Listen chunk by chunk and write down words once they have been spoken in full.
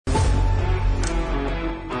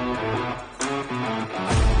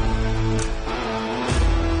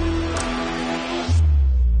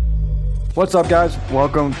What's up, guys?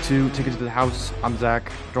 Welcome to Tickets to the House. I'm Zach,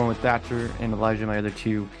 joined with Thatcher and Elijah, my other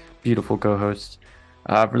two beautiful co-hosts.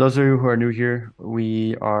 For those of you who are new here,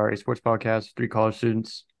 we are a sports podcast, three college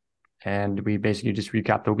students, and we basically just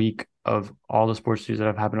recap the week of all the sports news that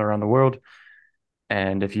have happened around the world.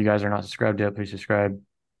 And if you guys are not subscribed yet, please subscribe,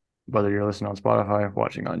 whether you're listening on Spotify,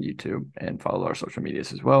 watching on YouTube, and follow our social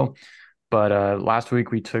medias as well. But last week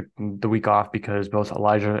we took the week off because both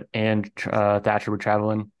Elijah and Thatcher were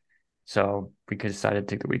traveling. So we decided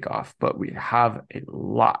to take the week off, but we have a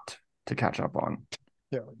lot to catch up on.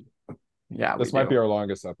 Yeah. Yeah, This might be our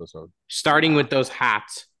longest episode. Starting with those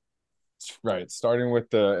hats. Right. Starting with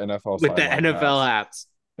the NFL With the NFL hats.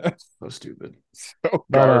 So stupid. So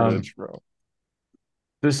garbage, bro.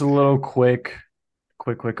 Just a little quick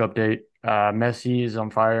update. Messi is on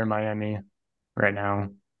fire in Miami right now.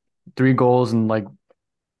 3 goals in not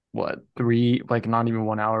even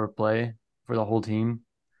 1 hour of play for the whole team.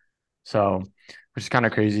 So, which is kind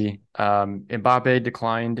of crazy. Mbappe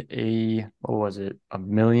declined what was it, a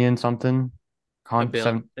million something?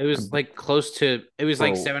 It was like close to, it was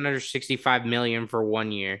like 765 million for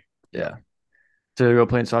 1 year. Yeah. To go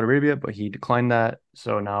play in Saudi Arabia, but he declined that.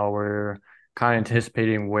 So now we're kind of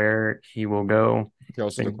anticipating where he will go. He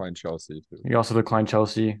also declined Chelsea, too. He also declined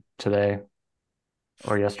Chelsea today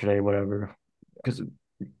or yesterday, whatever, because of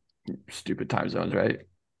stupid time zones, right?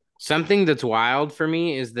 Something that's wild for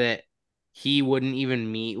me is that he wouldn't even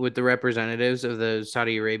meet with the representatives of the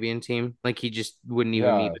Saudi Arabian team. Like, he just wouldn't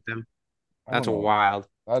even meet with them. That's wild.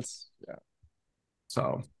 Yeah.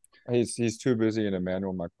 So he's too busy in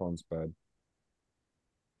Emmanuel Macron's bed.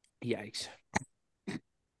 Yikes.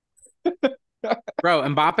 Bro,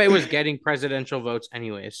 Mbappe was getting presidential votes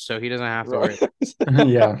anyways, so he doesn't have to worry.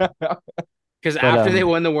 Yeah. Because after they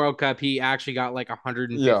won the World Cup, he actually got like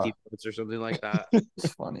 150 votes or something like that.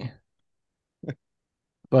 It's funny.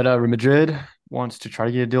 But Real Madrid wants to try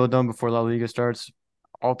to get a deal done before La Liga starts.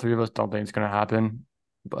 All three of us don't think it's going to happen,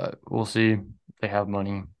 but we'll see. They have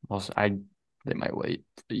money. They might wait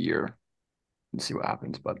a year and see what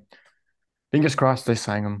happens. But fingers crossed they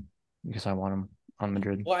sign him because I want him on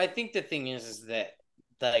Madrid. Well, I think the thing is that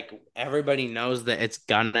like everybody knows that it's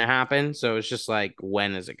gonna happen, so it's just like,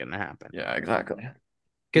 when is it gonna happen? Yeah, exactly.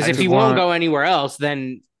 Because if he won't go anywhere else,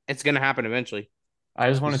 then it's gonna happen eventually. I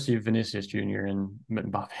just want to see Vinicius Jr. and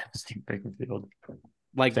Mbappe on the same field.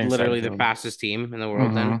 Like literally the fastest team in the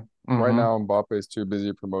world. Then right now, Mbappe is too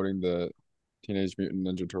busy promoting the Teenage Mutant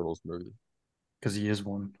Ninja Turtles movie. Because he is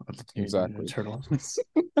one of the Teenage Mutant Turtles.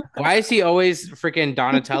 Why is he always freaking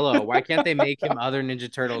Donatello? Why can't they make him other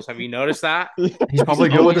Ninja Turtles? Have you noticed that? He's probably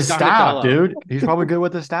good with the staff, dude. He's probably good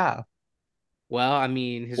with the staff. Well, I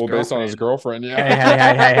mean, based on his girlfriend,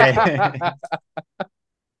 yeah.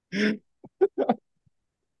 Hey.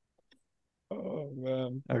 Oh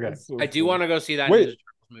man. Okay. So I do want to go see that Ninja Turtles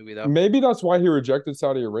movie though. Maybe that's why he rejected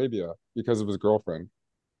Saudi Arabia, because of his girlfriend.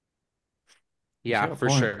 Yeah, for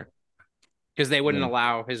sure. Because they wouldn't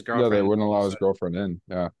allow his girlfriend. Yeah, they wouldn't allow his girlfriend in.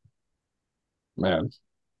 Yeah. Man.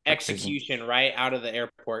 Execution right out of the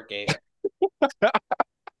airport gate.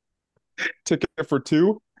 Ticket for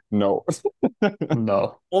 2? No.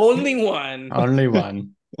 No. Only one. Only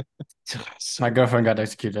one. My girlfriend got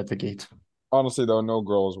executed at the gate. Honestly, though, no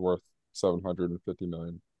girl is worth 750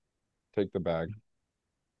 million. Take the bag.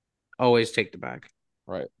 Always take the bag.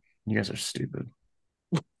 Right. You guys are stupid.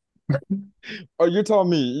 Oh, you're telling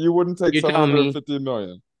me you wouldn't take 750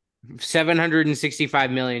 million?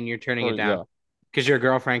 765 million, you're turning it down. Because your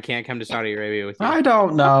girlfriend can't come to Saudi Arabia with you. I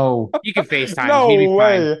don't know. You can FaceTime. No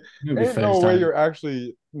way. Ain't no way you're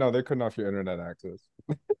actually... No, they couldn't offer you internet access.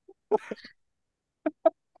 Oh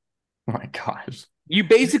my gosh. You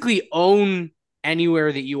basically own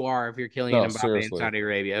anywhere that you are if you're killing an Mbappe seriously. in Saudi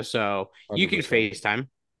Arabia. So 100%. You can FaceTime.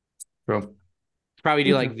 Bro. Probably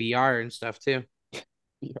do like VR and stuff too.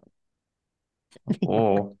 Yeah.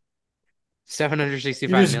 Oh. 765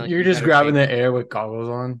 million. You're just grabbing the air with goggles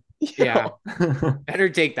on. Yeah. Better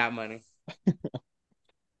take that money.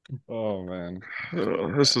 Oh man.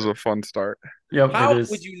 This is a fun start. Yep. How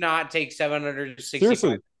would you not take 765?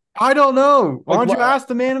 Seriously. I don't know. Why don't you ask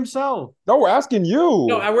the man himself? No, we're asking you.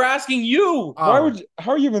 No, we're asking you. Why would you,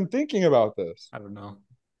 how are you even thinking about this? I don't know.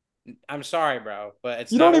 I'm sorry, bro, but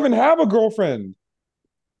it's you don't even have a girlfriend.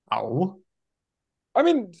 Oh. I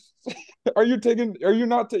mean, are you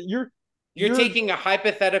not you're taking a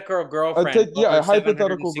hypothetical girlfriend. A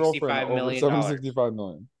hypothetical girlfriend over 765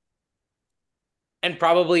 million. And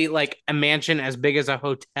probably like a mansion as big as a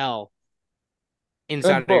hotel in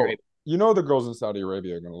Saudi Arabia. You know the girls in Saudi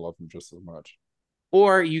Arabia are going to love him just as much.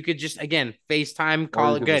 Or you could just, again, FaceTime,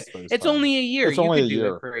 call it good. It's only a year. It's only a year.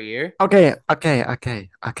 Do it for a year. Okay.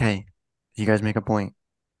 You guys make a point.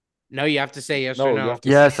 No, you have to say yes or No, you no. have to.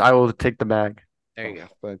 Yes, I will take the bag. There Oh, you go.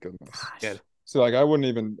 thank goodness. Good. Gosh. So like, I wouldn't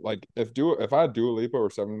even like if I had Dua Lipa or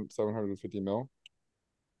 750 mil,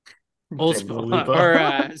 Old Just Spice Dua or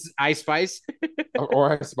Lipa. Ice Spice.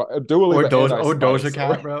 Dua Or Lipa and Doja, Ice or Doja Spice.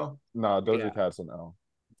 Cat, bro. Nah, Yeah. Doja Cat's an L.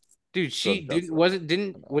 Dude, she Doja Cat's didn't was it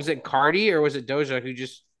didn't an was L. it Cardi or was it Doja who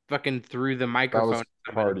just fucking threw the That microphone was at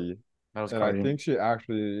somebody? Cardi, That was and I Cardi. think she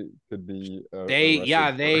actually could be They arrested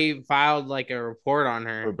yeah, they filed like a report on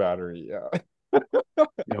for her. battery. Yeah,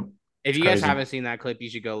 Yep. If It's you guys crazy. haven't seen that clip, you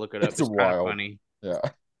should go look it up. it's It's kind of wild. funny. Yeah,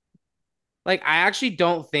 Like I actually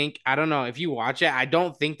don't think I don't know if you watch it, I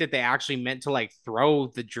don't think that they actually meant to like throw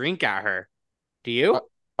the drink at her. Do I, you?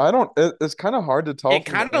 I don't. It's kind of hard to tell It from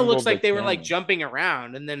the kind of angle looks of the like they were like camera. jumping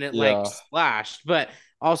around and then it like Yeah. splashed. But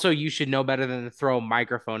also, you should know better than to throw a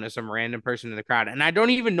microphone at some random person in the crowd. And I don't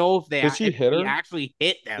even know if Did she if hit he her? actually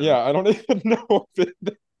hit them. Yeah, I don't even know if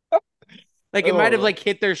it. Like I it might don't have know. like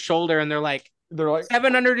hit their shoulder, and they're like They're like,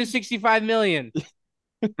 765 million.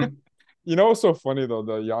 you know what's so funny though?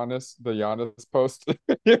 The Giannis post.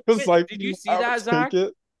 It was like, Did you see I would that, take Zach?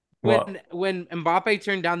 it. What? When Mbappe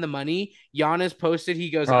turned down the money, Giannis posted.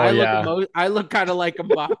 He goes, Oh yeah. I look kind of like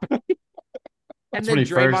Mbappe." And That's when then he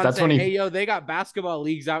first. Draymond That's when said, "Hey, he. yo, they got basketball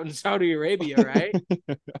leagues out in Saudi Arabia, right?"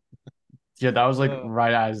 Yeah, that was like Uh,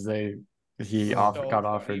 right as he Oh, got so funny,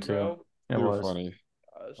 offered too. bro. It too was. funny.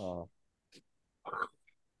 Gosh. Oh, All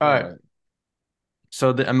all right. right.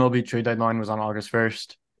 So the MLB trade deadline was on August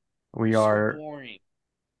 1st. We So are boring.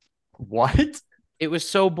 what? It was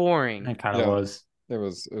so boring. It kind of Yeah, was. it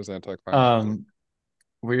was anticlimactic. Um,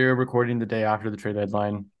 we're recording the day after the trade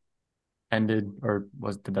deadline ended, or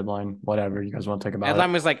was the deadline, whatever you guys want to think about it.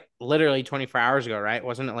 Deadline was like literally 24 hours ago, right?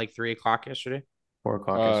 Wasn't it like 3 o'clock yesterday? 4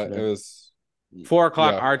 o'clock It yesterday. was 4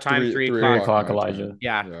 o'clock yeah, our time, three three three Three o'clock. o'clock o'clock, my Elijah. time.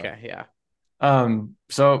 Yeah. Yeah. Okay. Yeah.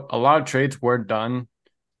 So a lot of trades were done.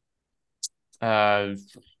 Uh,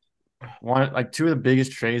 one like two of the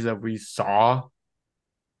biggest trades that we saw,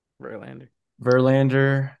 Verlander.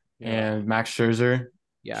 Verlander Yeah. and Max Scherzer.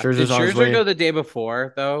 Yeah. Did Scherzer's on his Scherzer go way. the day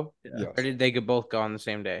before though, Yeah. or Yes. did they both go on the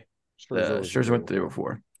same day? Scherzer was the Scherzer day went the day before.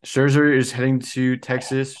 before. Scherzer is heading to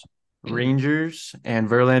Texas Rangers, and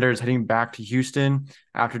Verlander is heading back to Houston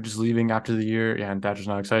after just leaving after the year. Yeah, and Thatcher's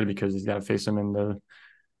not excited because he's got to face him in the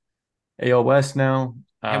AL West now.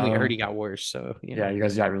 And we heard he got worse, so you Yeah, know. you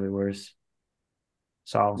guys got really worse.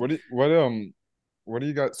 So What do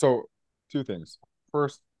you got? So, two things.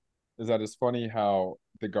 First is that it's funny how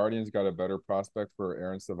the Guardians got a better prospect for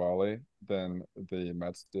Aaron Savale than the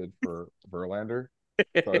Mets did for Verlander.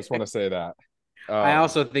 So I just want to say that. I Um,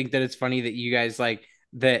 also think that it's funny that you guys like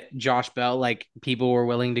that Josh Bell, like people were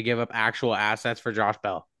willing to give up actual assets for Josh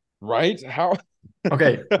Bell. right? How?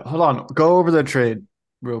 okay, hold on. Go over the trade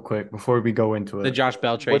real quick before we go into The it. Josh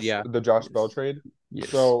Bell trade, Which yeah. the Josh Bell Yes. trade? Yes.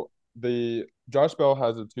 So the Josh Bell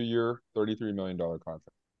has a 2-year, $33 million contract.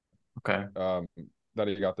 Okay. That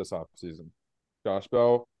he got this offseason. Josh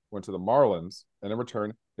Bell went to the Marlins, and in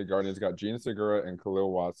return, the Guardians got Gene Segura and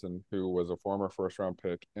Khalil Watson, who was a former first-round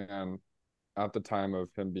pick, and at the time of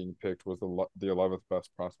him being picked was the 11th best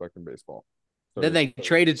prospect in baseball. Then So they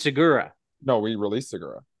traded Segura. no, we released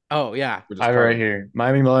Segura. Oh yeah. We I just have it cut right him. here.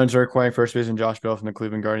 Miami Marlins are acquiring first baseman Josh Bell from the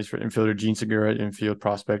Cleveland Guardians for infielder Gene Segura, infield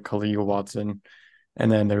prospect Khalil Watson,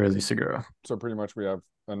 and then they release Segura. So pretty much we have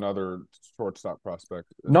another shortstop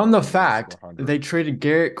prospect. None the In this fact 100. they traded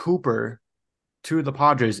Garrett Cooper to the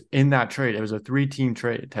Padres in that trade. It was a three-team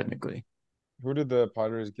trade, technically. Who did the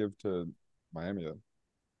Padres give to Miami then?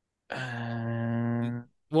 Uh,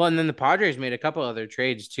 Well, and then the Padres made a couple other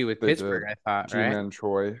trades too with They Pittsburgh, did. I thought, right? G-Man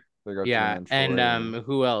Choi. They got Yeah. G-Man And Choi, and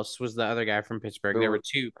who else was the other guy from Pittsburgh? there There were were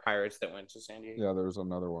two Pirates that went to San Diego. yeah, there was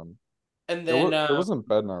another one. And It then was it wasn't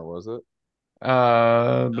Bednar, was it?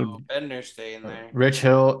 uh, oh, Bednar staying there. Rich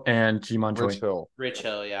Hill and G Rich Choi. Hill. Rich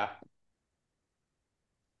Hill, yeah.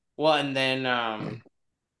 Well, and then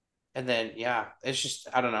yeah, it's just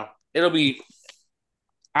I don't know. It'll be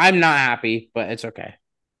I'm not happy, but it's okay.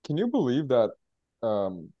 Can you believe that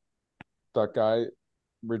um that guy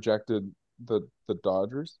rejected the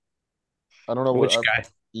Dodgers? I don't know Which what guy?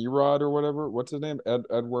 Erod or whatever. What's his name?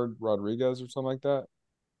 Edward Rodriguez or something like that.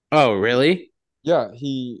 Oh, really? Yeah,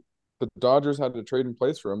 the Dodgers had to trade in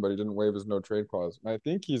place for him, but he didn't waive his no trade clause. And I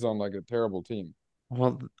think he's on like a terrible team.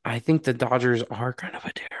 Well, I think the Dodgers are kind of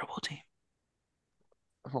a terrible team.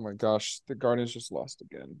 Oh my gosh, the Guardians just lost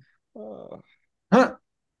again. Huh.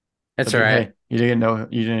 That's But all right. hey, you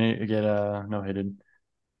didn't get no hitted.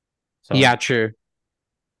 So Yeah, true.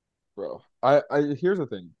 Bro, I here's the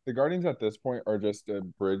thing. The Guardians at this point are just a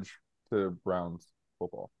bridge to Browns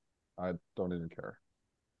football. I don't even care.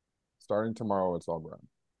 Starting tomorrow, it's all Brown.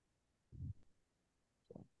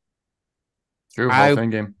 True, Hall of I Fame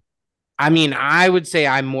game. I mean, I would say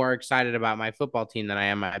I'm more excited about my football team than I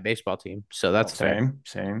am my baseball team. So that's fair.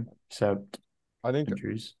 Same. Except I think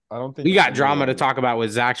injuries. I don't think We got drama to anyone. talk about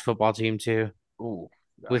with Zach's football team too, Ooh,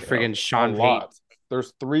 yeah, with friggin' a Sean Payton. lot.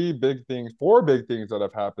 There's four big things that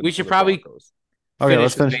have We happened to should the probably Broncos. Okay,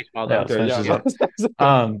 let's finish with finish. baseball Yeah, though. let's Okay, finish yeah, this up. let's go.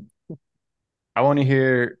 Um, I want to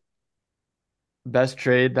hear best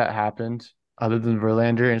trade that happened other than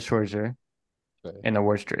Verlander and Scherzer, Okay. and the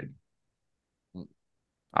worst trade. Mm.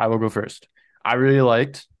 I will go first. I really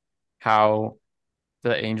liked how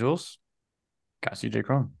the Angels got CJ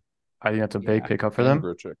Cron. I think that's a big Yeah, pickup for And them.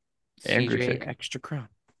 Grichuk. And CJ Grichuk. extra crown.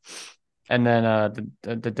 And then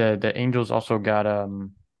the Angels also got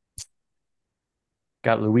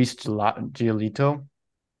Luis Giolito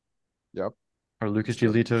Yep, or Lucas it's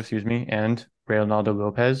good. Giolito, excuse me, and Reynaldo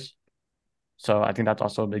Lopez. So I think that's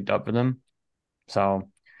also a big dub for them. So,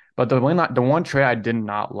 but the one trade I did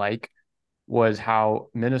not like was how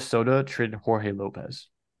Minnesota traded Jorge Lopez,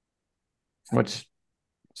 which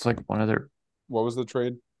it's like one of their What was the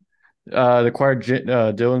trade? they acquired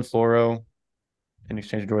Dylan Floro in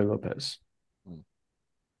exchange for Jorge Lopez. Mm.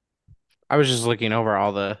 I was just looking over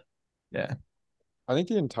all the. Yeah. I think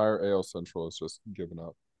the entire AL Central is just given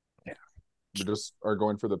up. Yeah. They just are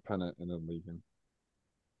going for the pennant and then leaving.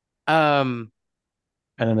 Um.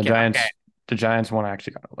 And then Okay. The Giants one I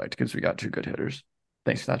actually kind of liked because we got two good hitters.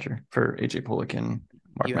 Thanks, Thatcher, for AJ Pollock and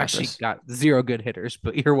Mark You actually Mathis. got 0 good hitters,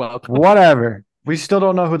 but you're welcome. Whatever. We still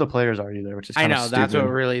don't know who the players are either, which is I kind of know that's what stupid.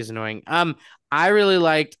 really is annoying. I really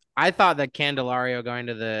liked. I thought that Candelario going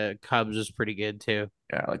to the Cubs was pretty good too.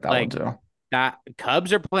 Yeah, I like that one Like too. that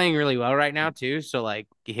Cubs are playing really well right now too. So like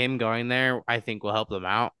him going there, I think will help them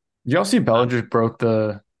out. Y'all see Uh, Bellinger broke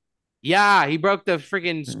the yeah, he broke the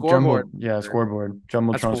freaking scoreboard. scoreboard, That's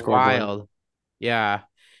jumbotron scoreboard. wild. Yeah.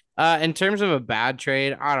 In terms of a bad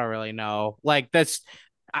trade, I don't really know. Like that's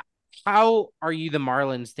uh, how are you the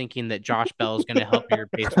Marlins thinking that Josh Bell is going to help your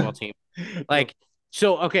baseball team? Like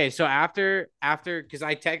so okay, so after because I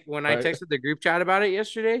Right? texted the group chat about it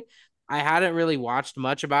yesterday, I hadn't really watched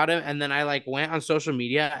much about him, and then I like went on social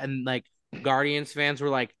media and like Guardians fans were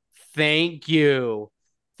like, "Thank you,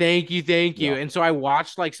 thank you," Yeah, and so I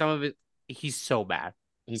watched like some of it. He's so bad.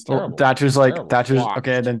 he's Well, terrible. He's terrible. Thatcher's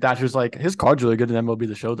okay. And then Thatcher's like his card's really good in MLB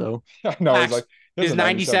the Show though. I know. He's Facts. like, he has His a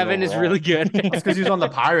 97 97 is overall. really good. That's because he was on the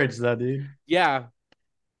Pirates, that dude. Yeah.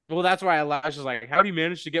 Well, that's why I was like, how do you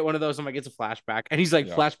manage to get one of those? I'm like, it's a flashback. And he's like,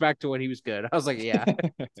 Yeah. flashback to when he was good. I was like, yeah.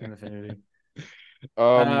 It's an affinity.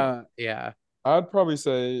 Yeah. I'd probably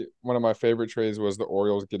say one of my favorite trades was the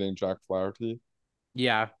Orioles getting Jack Flaherty.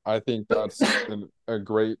 Yeah. I think that's a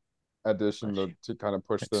great addition to kind of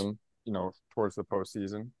push Thanks. them, towards the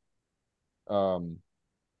postseason. Um,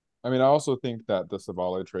 I mean, I also think that the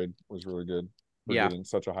Savale trade was really good for Yeah. getting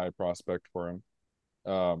such a high prospect for him.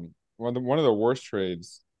 One of the worst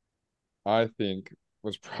trades I think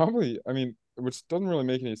was probably, I mean, which doesn't really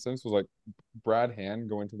make any sense, was like Brad Hand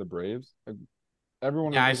going to the Braves. Like,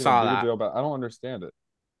 everyone was Yeah, I making a saw bigger that. deal about. I don't understand it.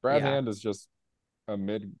 Brad Yeah. Hand is just a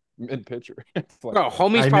mid pitcher. It's like, Bro,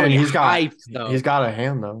 homie's I mean, probably hyped he's though. got a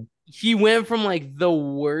hand though He went from like the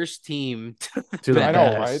worst team to the to the I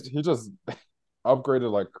best. know, right? best. He just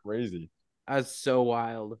upgraded like crazy. That's so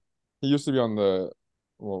wild. He used to be on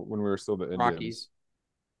when we were still the Indians. Rockies.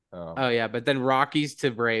 Oh yeah, but then Rockies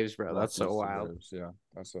to Braves, bro. That's so Rockies to wild. Braves. Yeah,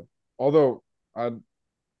 that's it. Although I'd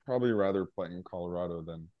probably rather play in Colorado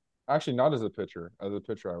than actually not as a pitcher. As a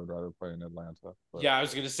pitcher, I would rather play in Atlanta. But Yeah, I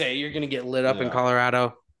was gonna say you're gonna get lit up in yeah,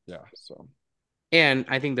 Colorado. yeah. So, And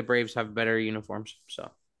I think the Braves have better uniforms.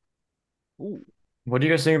 So ooh, What do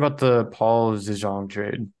you guys think about the Paul Zhejiang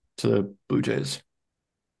trade to the Blue Jays?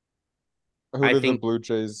 who I did the think Blue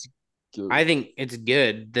Jays give? I think it's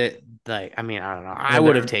good that like I mean, I don't know. I And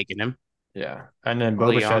would have then taken him yeah, and then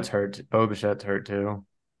early on. Bo Bichette's hurt too.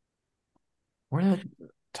 Where did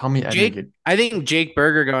Tommy Edman Jake get? I think Jake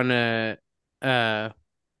Berger going to uh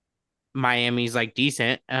Miami's like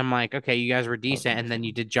decent. And I'm like, okay, you guys were That was decent, and then you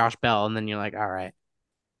interesting. did Josh Bell, and then you're like, all right.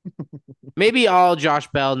 Maybe all Josh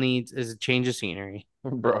Bell needs is a change of scenery.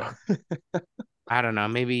 Bro. I don't know.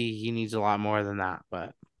 Maybe he needs a lot more than that,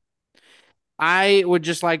 but I would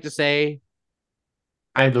just like to say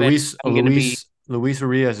Hey, I bet I'm gonna be Luis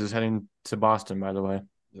Urias is heading to Boston, by the way.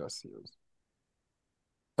 Yes, he is.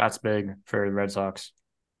 That's big for the Red Sox,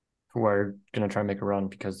 who are gonna try and make a run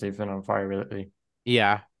because they've been on fire lately.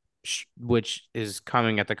 yeah, which is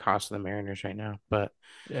coming at the cost of the Mariners right now, but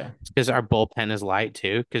Yeah. it's because our bullpen is light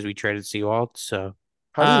too because we traded Seawald. So,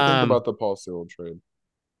 How do you think um, about the Paul Sewell trade?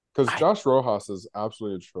 Because I Josh Rojas is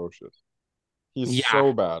absolutely atrocious. He's yeah,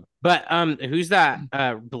 so bad. but who's that?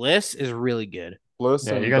 Bliss is really good. Bliss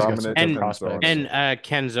Yeah, you and guys got some Dominic good and prospects. Canzone.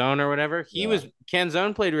 Canzone or whatever. Yeah.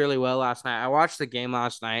 Canzone played really well last night. I watched the game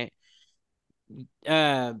last night.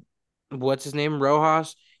 Uh, what's his name?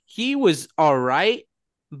 Rojas. He was all right,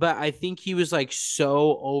 but I think he was like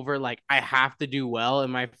so over. Like I have to do well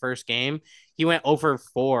in my first game. He went over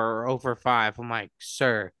 4 or over 5. I'm like,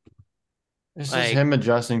 sir, It's just like him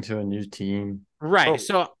adjusting to a new team. right. Oh,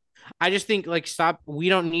 So I just think like stop. We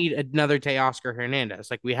don't need another Teoscar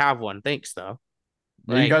Hernandez. Like we have one. Thanks though.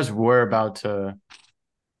 Yeah, you Like guys were about to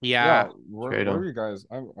yeah. yeah. trade Where are him. you guys?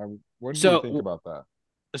 What do you think So about that?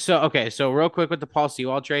 okay, so real quick with the Paul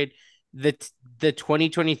Sewald trade, the the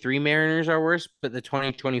 2023 Mariners are worse, but the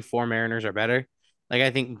 2024 Mariners are better. Like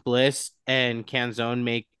I think Bliss and Canzone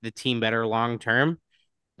make the team better long term,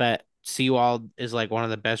 but Sewald is like one of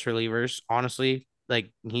the best relievers, honestly.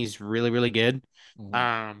 Like he's really, really good.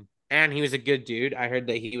 Mhm. And he was a good dude. I heard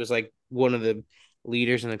that he was like one of the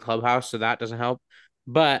leaders in the clubhouse, so that doesn't help.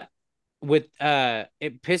 But with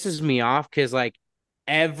it pisses me off because like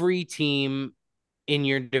every team in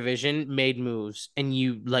your division made moves and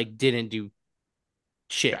you like didn't do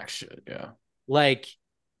shit. Jack shit, yeah. Like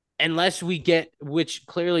unless we get, which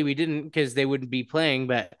clearly we didn't because they wouldn't be playing,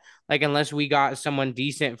 but like unless we got someone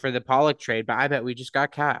decent for the Pollock trade, but I bet we just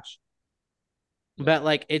got cash. Yeah. But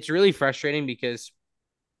like it's really frustrating because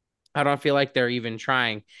I don't feel like they're even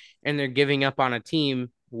trying and they're giving up on a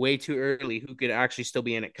team way too early who could actually still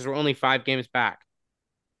be in it because we're only 5 games back.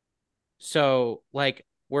 So like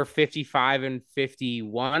we're 55 and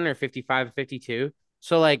 51 or 55 and 52.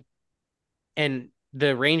 So like and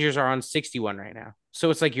the Rangers are on 61 right now. So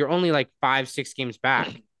it's like you're only like 5, 6 games back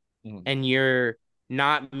Mhm. and you're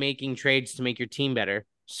not making trades to make your team better.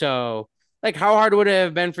 So like how hard would it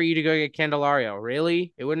have been for you to go get Candelario?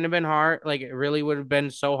 Really? It wouldn't have been hard. Like it really would have been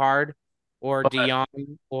so hard. Or But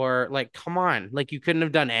DeYoung, or like, come on. Like you couldn't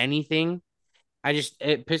have done anything.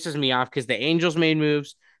 It pisses me off because the Angels made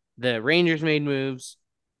moves, the Rangers made moves.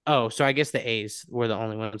 Oh, so I guess the A's were the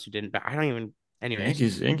only ones who didn't, but I don't even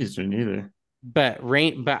anyways. Yankees didn't either. But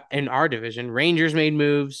in our division, Rangers made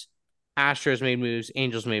moves, Astros made moves,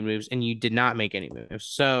 Angels made moves, and you did not make any moves.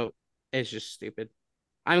 So it's just stupid.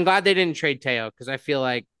 I'm glad they didn't trade Teo because I feel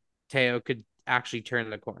like Teo could actually turn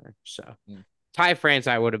the corner. So Mm. Ty France,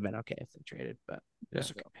 I would have been okay if they traded, but Yeah.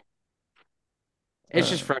 it's okay. It's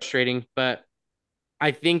just frustrating, but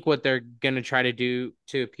I think what they're gonna try to do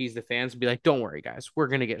to appease the fans be like, "Don't worry, guys, we're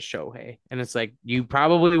gonna get Shohei," and it's like you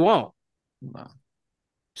probably won't. No.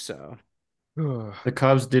 So The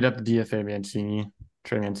Cubs did have the DFA Mancini,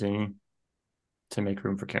 Trey Mancini, to make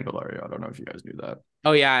room for Candelario. I don't know if you guys knew that.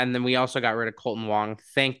 oh yeah, and then we also got rid of Colton Wong.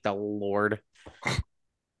 Thank the Lord.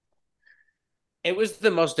 It was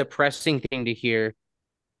the most depressing thing to hear.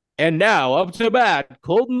 And now up to bat,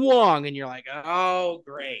 Colton Wong, and you're like, oh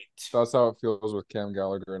great. That's how it feels with Cam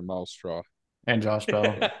Gallagher and Miles Straw. And Josh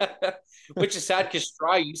Bell. Which is sad because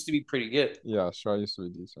Straw used to be pretty good. Yeah, Straw used to be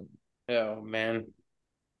decent. Oh man.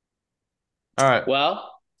 All right.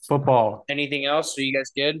 Well, Football. anything else? Are you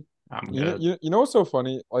guys good? I'm You, good. you know what's so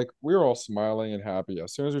funny? Like we were all smiling and happy.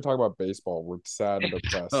 As soon as we talk about baseball, we're sad and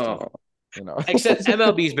depressed. Oh, You know. except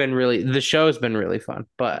MLB's been really the show's been really fun,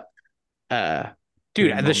 but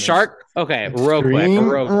dude, the Moments. shark. Okay, Extreme?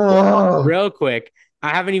 real quick. I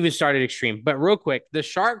haven't even started extreme, but real quick, the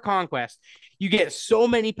shark conquest. You get so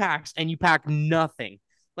many packs and you pack nothing.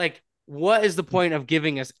 Like, what is the point of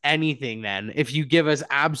giving us anything then if you give us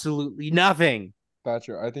absolutely nothing?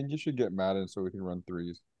 Thatcher, I think you should get Madden so we can run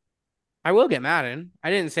threes. I will get Madden.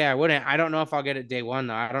 I didn't say I wouldn't. I don't know if I'll get it day one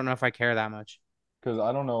though. I don't know if I care that much. Because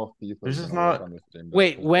I don't know if FIFA This is is gonna work not on this game.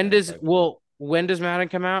 Wait, when does Madden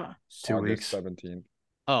come out? 2 weeks. 17th.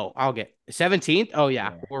 Oh, I'll get 17th. Oh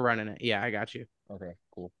yeah, Yeah. we're running it. Yeah, I got you. Okay,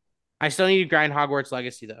 cool. I still need to grind Hogwarts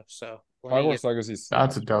Legacy though. So Hogwarts Legacy.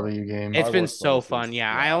 That's a slaps, bro. W game. it's been Hogwarts so Legacy fun.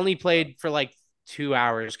 Yeah, I slaps, only bro. played for like 2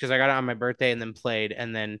 hours because I got it on my birthday and then played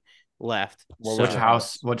and then left. What So was Which your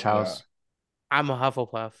house? Which Yeah. house? I'm a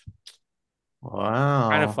Hufflepuff.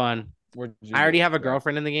 Kind of Wow. fun. What'd you I already get, have a Zach?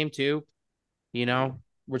 girlfriend in the game too. You know,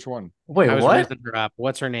 Which one? Wait, I was what? raising her up.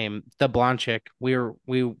 What's her name? The blonde chick. We're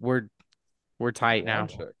tight now. Blonde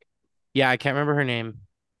chick. Yeah, I can't remember her name.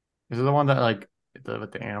 Is it the one that like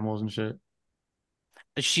with the animals and shit?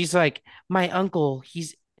 She's like, my uncle,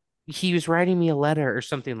 he was writing me a letter or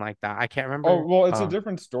something like that. I can't remember. Oh, well, it's a Oh.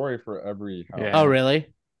 different story for every house. Yeah. Oh,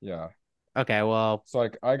 really? Yeah. Okay, well, So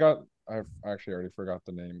like I actually already forgot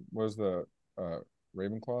the name. What was the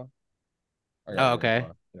Ravenclaw? I got oh, okay.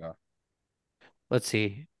 Ravenclaw. Yeah. Let's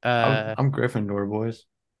see. I'm Gryffindor, boys.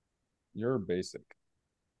 You're basic.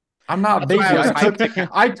 I'm not That's why basic. I was I took hyped.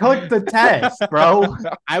 I took the test, bro.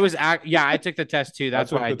 yeah, I took the test too. I That's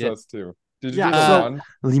took why I the did. test too. Did you do Yeah, the so wand?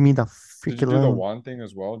 leave me the Did freak you do the alone. wand thing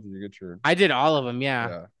as well? Did you get your? I did all of them. Yeah,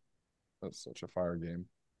 Yeah, that's such a fire game.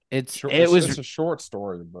 Short. it was It's a short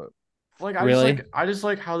story, but Like really. I just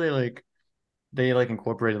like how they like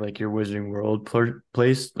incorporated like your Wizarding World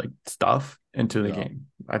place like stuff into the yeah, game.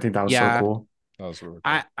 I think that was so Yeah, cool. that was really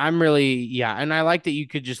cool. I'm really yeah, and I like that you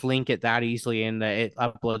could just link it that easily and that it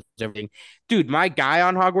uploads everything. Dude, my guy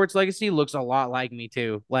on Hogwarts Legacy looks a lot like me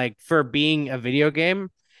too. Like for being a video game,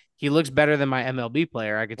 he looks better than my MLB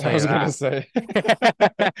player, I could I tell you was gonna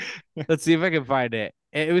that. say. Let's see if I can find it.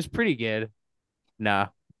 It was pretty good. No,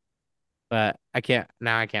 but I can't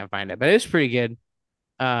find it. But it's pretty good.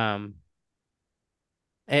 Um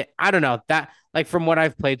I don't know. That like from what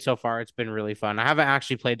I've played so far, it's been really fun. I haven't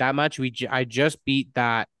actually played that much. I just beat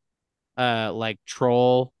that like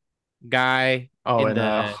troll guy Oh, in and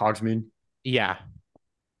the Hogsmeade. yeah.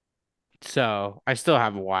 So I still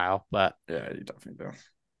have a while, but Yeah, you definitely do.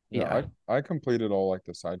 Yeah, yeah, I completed all like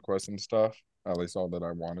the side quests and stuff, at least all that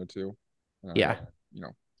I wanted to, and I yeah.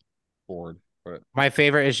 got bored. But My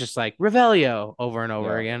favorite is just like Revelio over and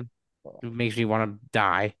over yeah, again. well, It makes me want to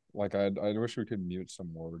die. like I wish we could mute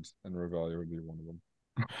some words, and Reveille would be one of them.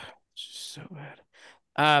 It's just so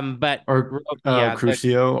bad. But Or yeah,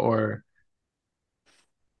 Crucio or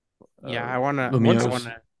yeah, I Once, Lumiose,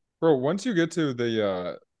 wanna bro, once you get to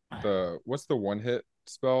the what's the one hit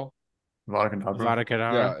spell? Vada Kedavra. Vada Yeah,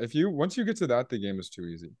 Kedavra. if you once you get to that, the game is too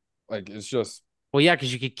easy. Like it's just Well, yeah,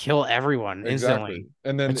 because you could kill everyone exactly, instantly.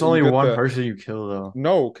 and then It's you only get one the person you kill though.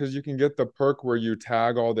 no, because you can get the perk where you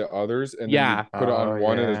tag all the others, and then you Yeah, put it Oh on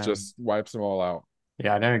one, and it yeah. just wipes them all out.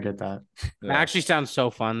 Yeah, I never get that. that Yeah, actually sounds so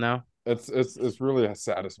fun though. it's really Yeah,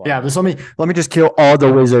 satisfying. just let me just kill all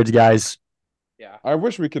the wizards, guys. Yeah. I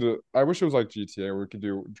wish we could. I wish it was like GTA where we could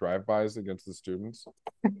do drive-bys against the students.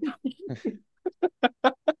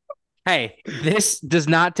 Hey, this does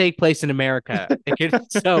not take place in America.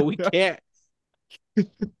 So we can't.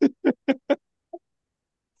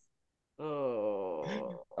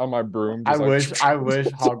 Oh. On my broom, just like I wish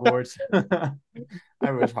Hogwarts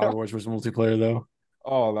I wish Hogwarts was multiplayer though.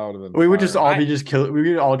 oh, that would have been We would just fire. all be just kill we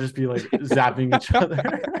would all just be like zapping each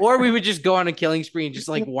other. Or we would just go on a killing spree and just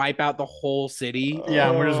like wipe out the whole city. Yeah,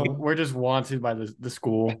 and Oh. we're just wanted by the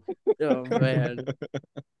school. Oh man.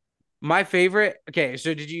 My favorite. Okay,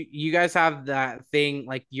 so did you guys have that thing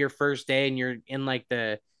like your first day and you're in like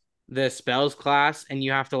the spells class and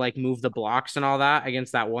you have to like move the blocks and all that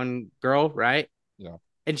against that one girl, right? Yeah.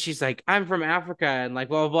 And she's like, I'm from Africa and like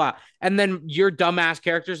blah blah blah. And then your dumbass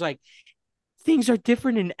character's like, things are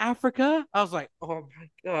different in Africa. I was like, oh my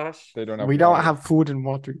gosh. They don't have We don't water. have food and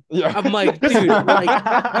water. Yeah. I'm like, dude, like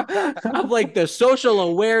I'm like the social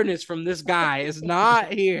awareness from this guy is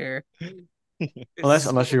not here.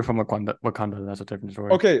 Unless you're from Wakanda, that's a different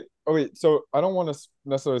story. Okay. Oh wait. So I don't want to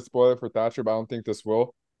necessarily spoil it for Thatcher, but I don't think this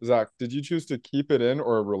will. Zach, did you choose to keep it in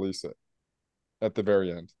or release it at the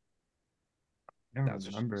very end? I don't That's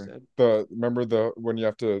what she remember. said. Remember the when you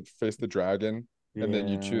have to face the dragon and then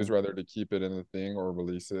you Yeah, choose whether to keep it in the thing or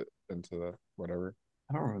release it into the whatever.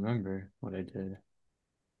 I don't remember what I did.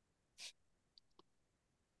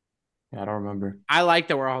 Yeah, I don't remember. I like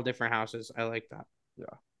that we're all different houses. I like that. Yeah.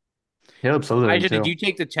 Caleb Slytherin Elijah, did too. you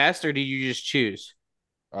take the test or did you just choose?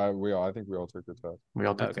 I think we all took the test. We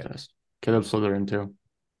all took the Okay. test. Caleb Slytherin too.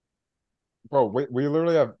 Bro, we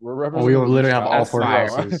literally we're Oh, we representing each literally have all house. That's four fire.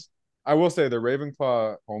 houses. I will say the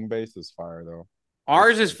Ravenclaw home base is fire though.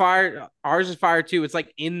 Ours is fire. Ours is fire too. It's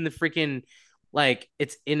like in the freaking like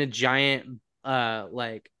it's in a giant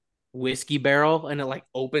like whiskey barrel and it like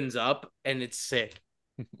opens up and it's sick.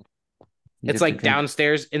 You It's get to like drink.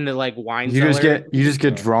 downstairs in the like wine You just cellar. get Yeah.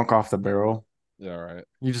 drunk off the barrel. Yeah, right.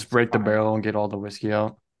 You just break the Fire. barrel and get all the whiskey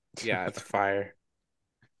out. Yeah, it's fire.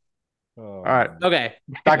 Oh, All right, Okay.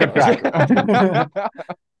 back on track.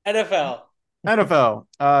 NFL.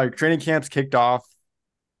 NFL. Training camps kicked off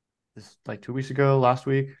this like 2 weeks ago, last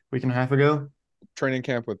week and a half ago. Training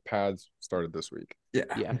camp with pads started this week,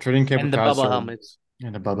 Yeah. Training camp And with the pads bubble started- helmets.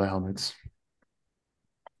 and the Bubba helmets.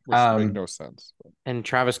 which make no sense. But. And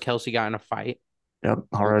Travis Kelsey got in a fight. Yep,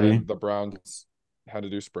 already. And the Browns had to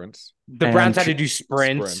do sprints. The And Browns had to do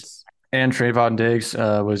sprints. And Trayvon Diggs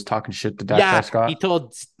was talking shit to Dak Yeah, Prescott. he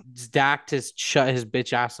told Dak to shut his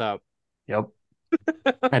bitch ass up. Yep.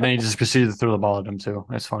 And then he just proceeded to throw the ball at him too.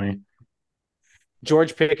 That's funny.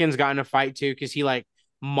 George Pickens got in a fight too because he like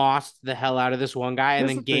mossed the hell out of this one guy and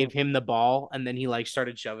Here's then the gave thing. him the ball and then he like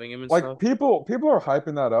started shoving him and Like stuff. people are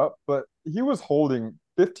hyping that up, but he was holding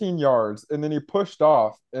 15 yards and then he pushed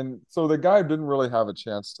off, and so the guy didn't really have a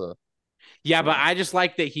chance to. Yeah, but I just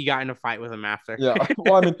like that he got in a fight with him after. Yeah,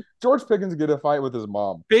 well, I mean, George Pickens get a fight with his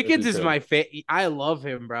mom. Pickens is my favorite. I love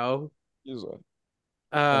him, bro. Easily.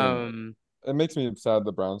 I mean, Um, it makes me sad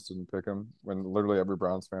the Browns didn't pick him when literally every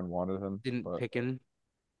Browns fan wanted him, didn't but pick him.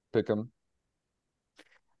 pick him.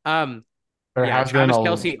 Um, There yeah, has been Travis a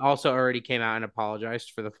Kelsey also already came out and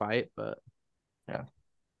apologized for the fight, but yeah,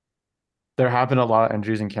 there have been a lot of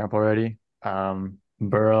injuries in camp already.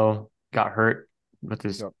 Burrow got hurt with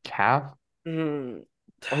his Yep. calf. mm,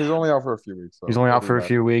 Well, he's only out for a few weeks, He's so only he'll out be for a back.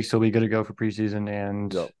 few weeks. He'll be good to go for preseason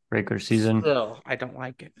and Yep. regular season. still, I don't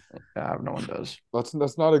like it. No one does.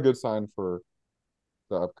 That's not a good sign for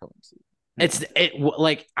the upcoming season. It's No.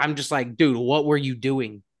 like I'm just like, dude, what were you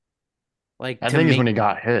doing? Like I to think it's when make he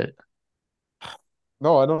got hit.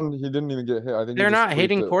 No, I don't. He didn't even get hit. I think he they're just not tweaked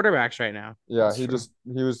hitting it. quarterbacks right now. Yeah, That's true.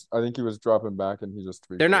 he was. I think he was dropping back and he just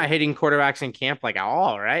They're tweaked it. not hitting quarterbacks in camp like at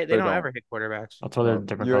all, right? They They don't don't. ever hit quarterbacks. That's why they're No,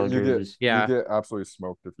 different color jerseys. you Yeah. get absolutely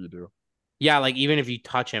smoked if you do. Yeah, like even if you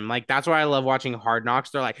touch him, like that's why I love watching Hard Knocks.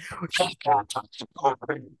 They're like,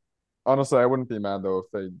 Honestly, I wouldn't be mad though if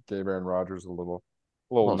they gave Aaron Rodgers a little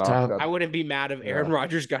Little knock tap. that. I wouldn't be mad if Yeah, Aaron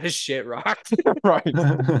Rodgers got his shit rocked. right.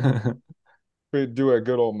 We do a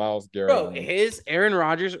good old Miles Garrett Bro, on him. his Aaron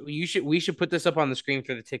Rodgers, we should put this up on the screen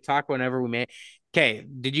for the TikTok whenever we may. Okay,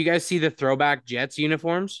 did you guys see the throwback Jets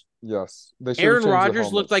uniforms? Yes, they should have Aaron changed their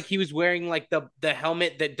Rodgers looked like helmets. he was wearing like the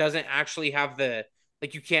helmet that doesn't actually have the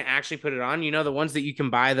like you can't actually put it on. You know the ones that you can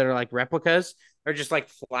buy that are like replicas are just like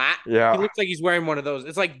flat. He Yeah, looks like he's wearing one of those.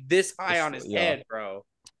 It's like this high on his yeah. head, bro.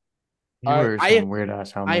 He I wears I some weird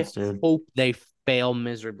ass I helmets, dude. hope they fail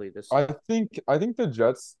miserably this year. I think the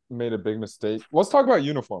Jets made a big mistake. Let's talk about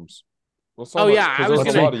uniforms. Let's talk Oh about yeah, because I there was was a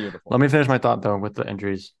Let's gonna. see. lot of Let me uniforms. finish my thought though with the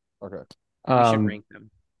injuries. Okay. We should Um, rank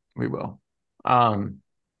them. we will. Um,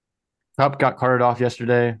 Cup got carted off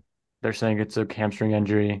yesterday. They're saying it's a hamstring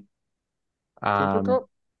injury. Cooper Um, Cup?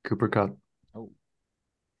 Cooper Cup. Oh,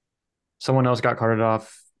 Someone else got carted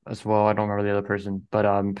off as well. I don't remember the other person, but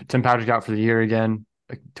Tim Patrick out for the year again,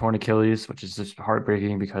 like torn Achilles, which is just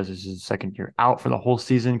heartbreaking because this is his second year out for the whole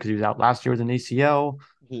season because he was out last year with an ACL.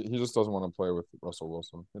 he just doesn't want to play with Russell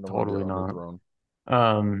Wilson. He don't want to Totally get not. underthrown.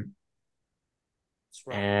 Um, It's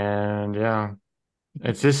rough. and yeah,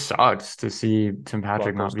 it just sucks to see Tim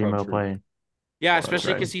Patrick not Broncos being able to country. play. Yeah, Broncos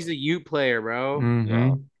especially Right. because country. he's a Ute player, bro.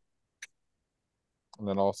 Yeah. Mm-hmm. And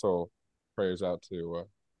then also prayers out to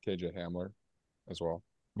KJ Hamler as well.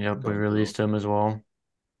 Yep, we Going through. released him as well.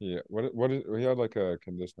 Yeah. What is he had like a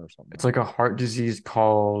condition or something, It's right? like a heart disease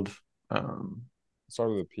called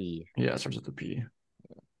Started with a P. yeah, it starts with a P.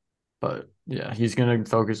 But yeah, he's gonna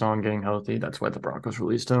focus on getting healthy. That's why the Broncos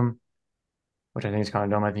released him, which I think is kind of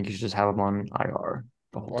dumb. I think you should just have him on IR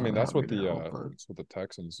the whole Well, I mean time and have him get help. But that's what the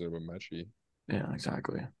Texans did with Mechie. yeah,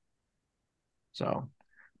 exactly. So,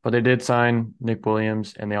 but they did sign Nick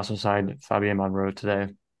Williams and they also signed Fabian Monroe today.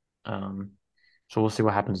 Um, so we'll see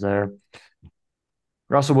what happens there.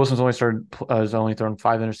 Russell Wilson's has only thrown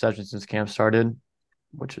 5 interceptions since camp started,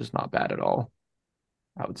 which is not bad at all,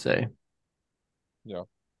 I would say. Yeah.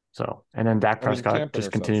 So, and then Dak I mean, Prescott camp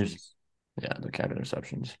just continues. interceptions. Yeah, the camp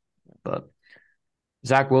interceptions. But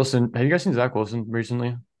Zach Wilson, have you guys seen Zach Wilson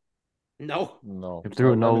recently? No. No. He threw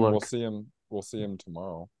a I no mean, look. We'll see him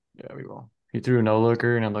tomorrow. Yeah, we will. He threw a no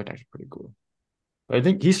looker, and it looked actually pretty cool. But I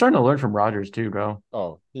think he's starting to learn from Rodgers too, bro.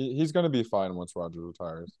 Oh, he's gonna be fine once Rodgers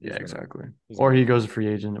retires. Yeah, exactly. He's Or gonna he be goes fine. a free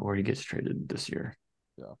agent, or he gets traded this year.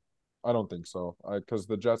 Yeah. I don't think so. Because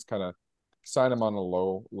the Jets kind of sign him on a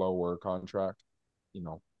lower contract, you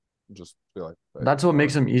know, just be like, hey, That's what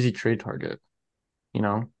makes whatever. him easy trade target. You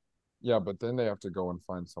know, Yeah, but then they have to go and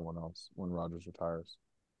find someone else when Rodgers retires.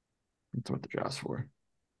 that's what the draft's for.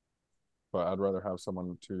 But I'd rather have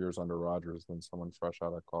someone 2 years under Rodgers than someone fresh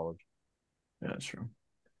out of college. Yeah, that's true.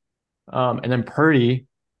 And then Purdy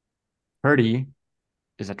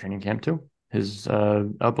is at training camp too. His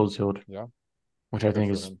elbow's healed, Yeah, which I good think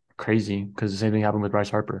for is him. crazy because the same thing happened with Bryce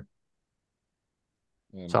Harper.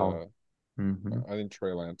 And So, mhm. I think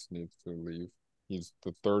Trey Lance needs to leave. He's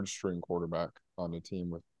the third string quarterback on the team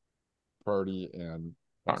with Purdy and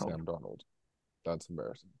Arnold. Sam Darnold. That's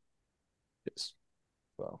embarrassing. Yes.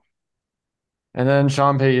 So And then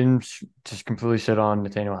Sean Payton just completely shit on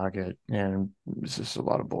Nathaniel Hackett, and it's just a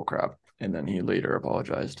lot of bull crap. And then he later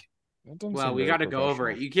apologized. that doesn't Well, seem we very got to go over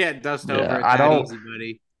it. professional. You can't dust over Yeah, it that easy,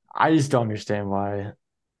 buddy. I just don't understand why.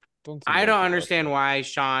 Doesn't seem I very don't understand professional. why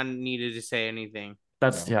Sean needed to say anything.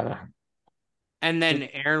 That's, Yeah. yeah, And then Did,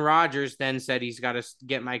 Aaron Rodgers then said he's got to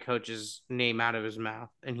get my coach's name out of his mouth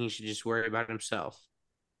and he should just worry about himself.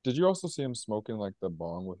 did you also see him smoking like the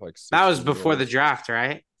bong with like That was 16 year before the olds? draft,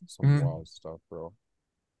 right? Some wild stuff, bro.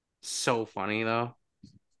 So funny though.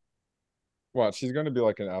 What? She's going to be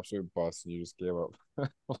like an absolute bust, and you just gave up.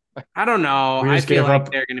 I don't know. We I just feel gave like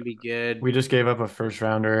up. they're going to be good. We just gave up a first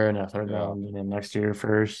rounder and a third Yeah, round, and then next year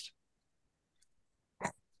first.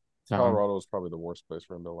 So Colorado is probably the worst place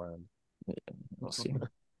for him to land. we'll see.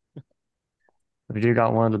 If you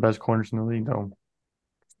got one of the best corners in the league, though,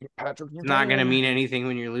 Patrick It's not going to Ewing. mean anything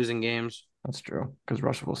when you're losing games. that's true. Because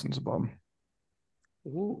Russell Wilson's a bum.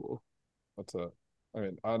 Ooh. That's a. I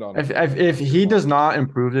mean, I don't know. If he does not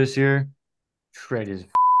improve this year, trade his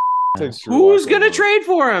Take ass. Drew Who's Lock going to over. trade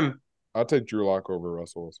for him? I'll take Drew Lock over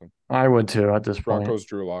Russell Wilson. I would too at this point. Broncos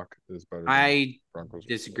Drew Lock is better than I Broncos.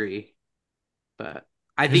 disagree, but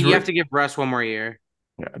I His think you have to give Russ one more year.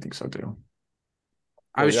 Yeah, I think so too.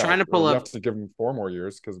 I Well, was yeah, trying to pull you up. have to give him 4 more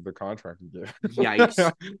years because of the contract he gave.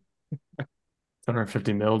 Yikes.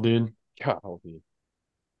 150 mil, dude. Golly.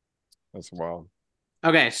 That's wild.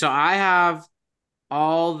 Okay, so I have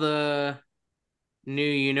all the new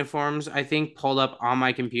uniforms, I think, pulled up on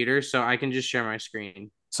my computer, so I can just share my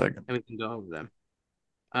screen Second. and we can go over them.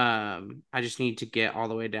 I just need to get all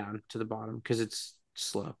the way down to the bottom because it's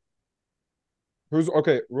slow. Who's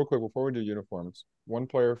okay? Real quick before we do uniforms, one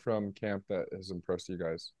player from camp that has impressed you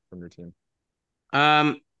guys from your team.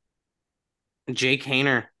 Um, Jake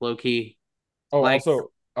Hayner, low key, Oh, like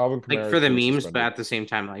also Alvin like Kamara for is the being memes, but suspended. at the same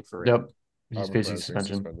time, like for real. Yep. He's Alvin facing Kamara is being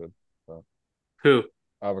suspension. suspended. So Who?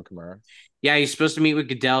 Alvin Kamara. Yeah, he's supposed to meet with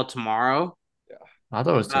Goodell tomorrow. Yeah. I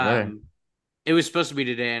thought it was today. It was supposed to be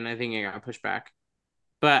today, and I think it got pushed back.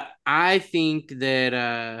 But I think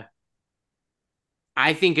it'll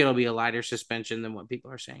be a lighter suspension than what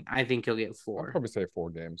people are saying. I think he'll get I'll 4. probably say 4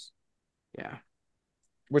 games. Yeah.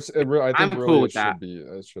 Which I think I'm really cool with that.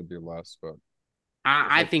 it should be less, but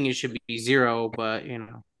I like, think it should be 0, but yeah.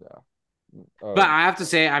 But I have to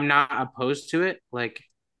say I'm not opposed to it. Like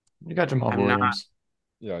You got Jamal I'm not. Williams.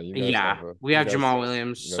 Yeah, you guys Yeah, have we you have guys Jamal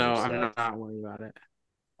Williams, you guys so are I'm stacked. not worried about it.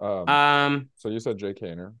 Um, Um, so you said Jake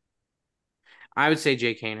Hayner. I would say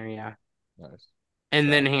Jake Hayner, yeah. Nice.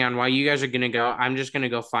 And then Zach. hang on, while you guys are gonna go, I'm just gonna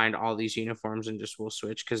go find all these uniforms and just we'll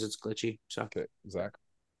switch because it's glitchy. So Okay, Zach.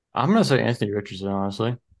 I'm gonna say Anthony Richardson,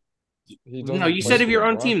 honestly. He no, doesn't you play said of for the your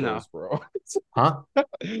own team though. Broncos, bro. Huh?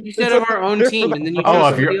 You He said of doesn't our own play for team, the and then you Oh, chose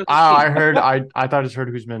if somebody you're else's I team. heard I thought I just heard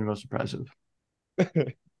who's been most impressive.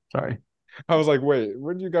 Sorry. I was like, wait,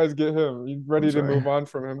 when did you guys get him? You I'm ready to sorry. move on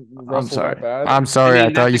from him? I'm Russell that sorry. bad? I'm I sorry. I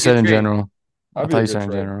mean, thought that's you a said good in trade. general. I That'd be thought a you good said in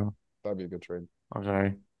trade. general. That'd be a good trade. I'm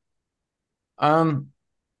sorry. Um,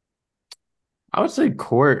 I would say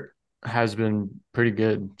Court has been pretty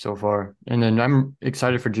good so far. And then I'm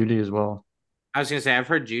excited for Judy as well. I was gonna say I've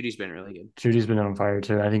heard Judy's been really good. Judy's been on fire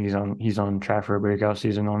too. I think he's on track for a breakout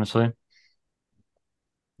season, honestly.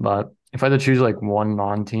 But if I had to choose like one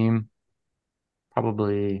non-team,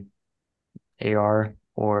 probably AR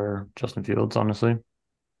or Justin Fields, honestly.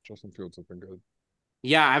 Justin Fields have been good.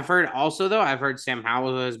 Yeah, I've heard also though. I've heard Sam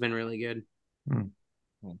Howell has been really good. Hmm.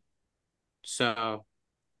 So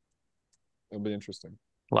It'll be interesting.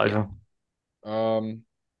 yeah, Elijah.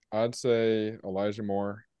 I'd say Elijah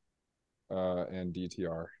Moore, and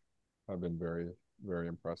DTR have been very, very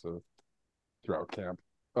impressive throughout camp.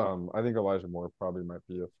 I think Elijah Moore probably might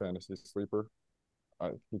be a fantasy sleeper.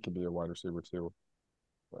 He could be a wide receiver too.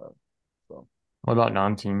 So What about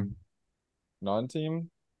non-team? non-team,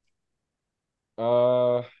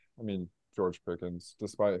 I mean George Pickens,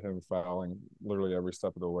 despite him fouling literally every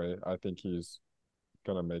step of the way, I think he's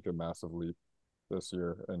gonna make a massive leap this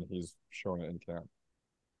year, and he's shown it in camp.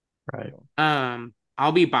 Right.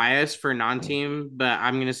 I'll be biased for non-team, but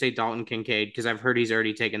I'm gonna say Dalton Kincaid because I've heard he's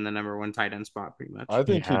already taken the number 1 tight end spot pretty much. I He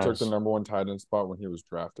think he took the has. number 1 tight end spot when he was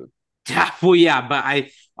drafted. Yeah, well, yeah, but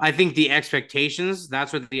I think the expectations,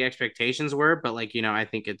 that's what the expectations were, but like, I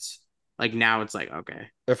think it's like now it's like, okay.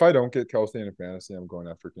 If I don't get Kelsey in a fantasy, I'm going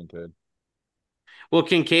after Kincaid. Well,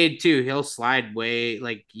 Kincaid too, he'll slide way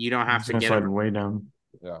like you don't have He's to gonna get slide him. way down.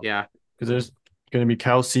 Yeah. Yeah. Because there's gonna be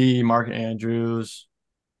Kelsey, Mark Andrews,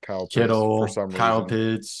 Kyle Pitts for Kittle, some Kyle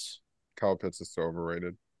reason. Pitts, Kyle Pitts is so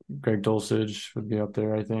overrated. Greg Dulcich would be up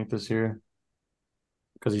there, I think, this year.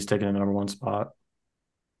 Because he's taking the number 1 spot.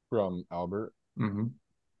 From Albert. Mm-hmm.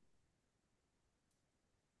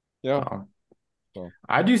 Yeah. So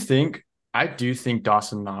I do think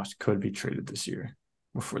Dawson Knox could be traded this year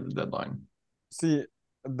before the deadline. see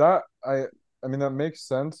that I mean that makes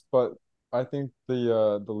sense, but I think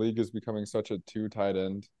the league is becoming such a 2 tight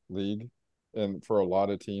end league, and for a lot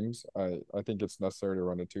of teams, I think it's necessary to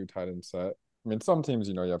run a 2 tight end set. I mean, some teams,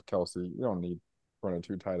 you have Kelsey, you don't need to run a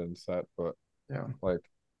 2 tight end set, but Yeah. like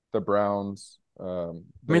the Browns, I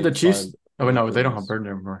mean, the Chiefs. signed Oh, wait, no, they don't Brees. have Burton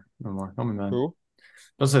anymore. No more. Oh, my man. Who?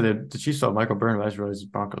 Don't say the Chiefs saw Michael Burton. I just realized the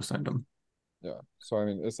Broncos signed him. Yeah. So I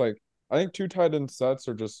mean, it's like I think two tight end sets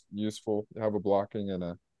are just useful. You have a blocking and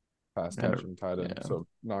a pass catching tight end, Yeah. so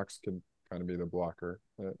Knox can kind of be the blocker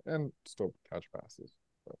and still catch passes.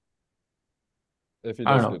 But if he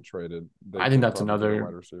I don't does know. get traded, they I think could that's probably get a wide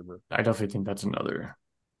another. receiver. I definitely think that's another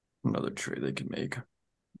trade they could make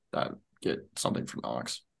that get something from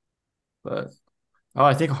Knox. But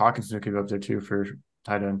I think Hawkinson could go up there too for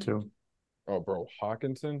tight end too. Oh, bro,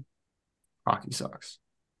 Hawkinson, Hockey sucks.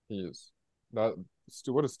 he is that.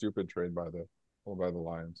 What a stupid trade by the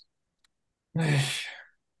Lions. I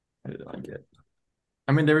didn't like it.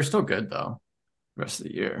 I mean, they were still good though, the rest of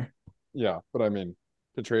the year. Yeah, but I mean,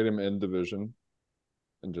 to trade him in division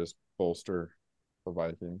and just bolster the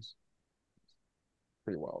Vikings,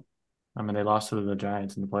 pretty wild. I mean, they lost to the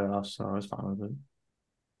Giants in the playoffs, so I was fine with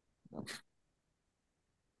it.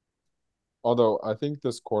 Although I think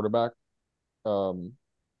this quarterback um,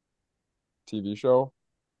 TV show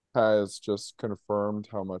has just confirmed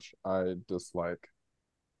how much I dislike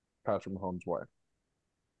Patrick Mahomes' wife.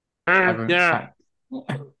 I haven't, Yeah.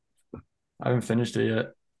 I haven't finished it yet.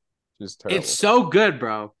 She's It's terrible. so good,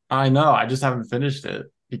 bro. I know. I just haven't finished it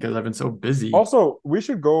because I've been so busy. Also, we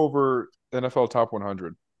should go over NFL Top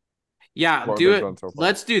 100. Yeah, What do they've it. done so far.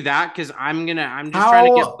 Let's do that because I'm just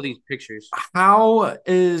trying to get all How these pictures. how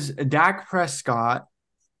is Dak Prescott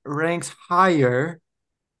ranks higher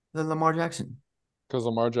than Lamar Jackson? Because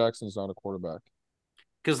Lamar Jackson's not a quarterback,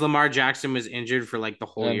 Because Lamar Jackson was injured for like the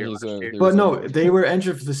whole and year last year. he But was no, injured. they were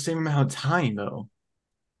injured for the same amount of time though,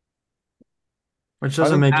 which I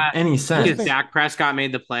doesn't think make any here's Because the thing, sense. Dak Prescott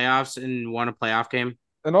made the playoffs and won a playoff game.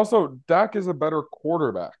 and also Dak is a better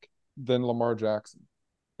quarterback than Lamar Jackson.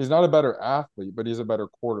 He's not a better athlete, but he's a better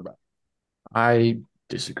quarterback. I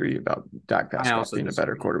disagree about Dak I Prescott also being a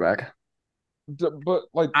better disagree. quarterback. But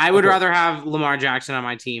like, I would okay, rather have Lamar Jackson on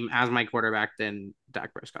my team as my quarterback than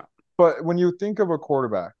Dak Prescott. but when you think of a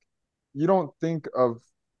quarterback, you don't think of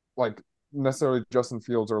like necessarily Justin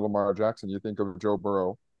Fields or Lamar Jackson. You think of Joe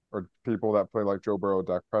Burrow or people that play like Joe Burrow,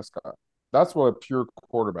 Dak Prescott. That's what a pure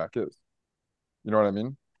quarterback is. You know what I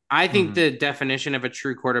mean? I think Mhm. the definition of a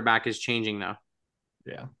true quarterback is changing though.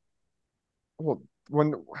 Yeah. Well, when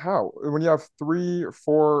you have 3 or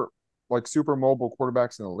 4 like super mobile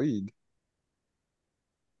quarterbacks in the league,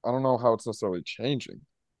 I don't know how it's necessarily changing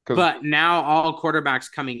because But now all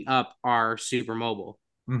quarterbacks coming up are super mobile.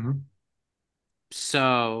 Hmm.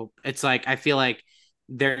 So it's like I feel like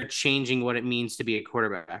they're changing what it means to be a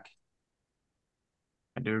quarterback.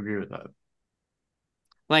 I do agree with that.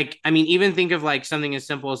 Like, I mean, even think of like something as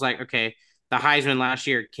simple as like, okay, the Heisman last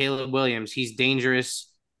year, Caleb Williams, he's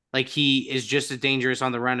dangerous. Like he is just as dangerous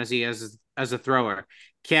on the run as he is as a thrower.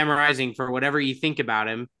 Cam Rising, for whatever you think about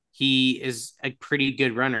him, he is a pretty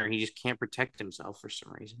good runner. He just can't protect himself for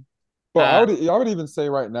some reason. but Uh, I would even say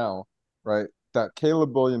right now, right, that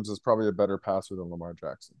Caleb Williams is probably a better passer than Lamar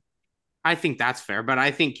Jackson. I think that's fair, but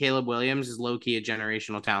I think Caleb Williams is low key a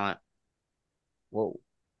generational talent. Whoa,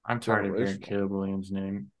 I'm tired of hearing generational. Caleb Williams'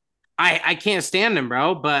 name. I can't stand him,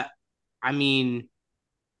 bro. But I mean,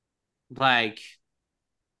 like,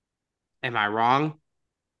 am I wrong?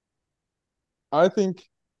 I think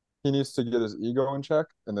he needs to get his ego in check,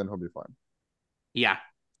 and then he'll be fine. Yeah,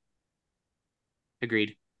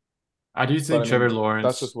 agreed. I do But think I mean, Trevor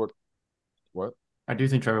that's just Lawrence. what I do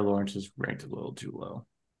think Trevor Lawrence is ranked a little too low.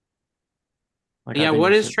 Like I Yeah, think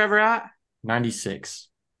what he is should Trevor at? 96.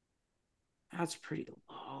 That's pretty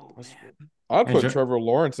low, man. I'd And put Trevor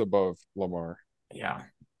Lawrence above Lamar. yeah,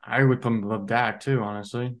 I would put him above Dak too,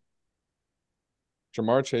 honestly.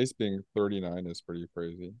 Jamar Chase being 39 is pretty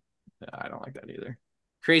crazy. Yeah, I don't like that either.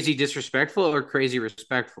 Crazy disrespectful or crazy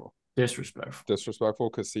respectful? Disrespectful. Disrespectful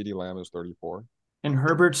because CeeDee Lamb is 34. And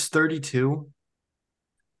Herbert's 32.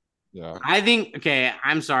 Yeah. I think okay,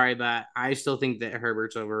 I'm sorry, but I still think that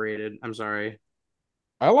Herbert's overrated. I'm sorry.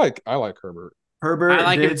 I like Herbert. I Herbert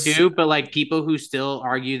like him did. too, but like people who still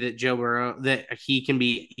argue that Joe Burrow that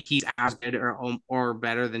he's as good or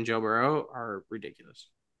better than Joe Burrow are ridiculous.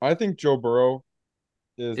 I think Joe Burrow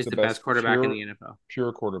is Is the the best best quarterback in the NFL.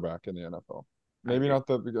 pure quarterback in the NFL. I Maybe agree.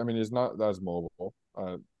 not I mean, he's not as mobile.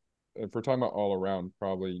 If we're talking about all around,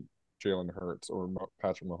 probably Jalen Hurts or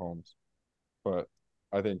Patrick Mahomes. But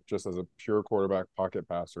I think just as a pure quarterback pocket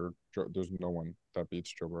passer, there's no one that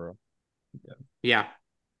beats Joe Burrow. Yeah.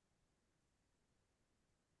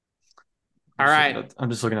 All right. I'm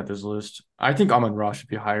just looking at this list. I think Amon Ra should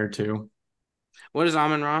be higher too. What is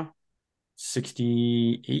Amon Ra?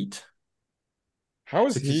 68, How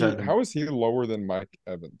is he 67. how is he lower than Mike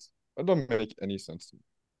Evans? That doesn't make any sense to me.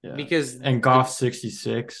 Yeah. Because And Goff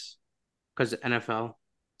 66. NFL.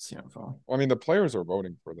 CFL. I mean, the players are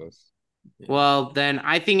voting for this. Well, then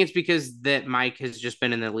I think it's because that Mike has just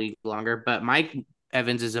been in the league longer, but Mike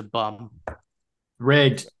Evans is a bum.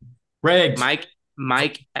 Rigged. Rigged.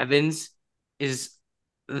 Mike Evans is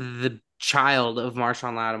the child of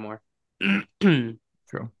Marshawn Lattimore. True.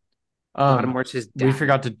 Lattimore's his We dad.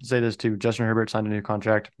 forgot to say this too. Justin Herbert signed a new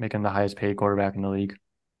contract, making the highest paid quarterback in the league.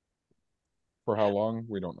 For how long?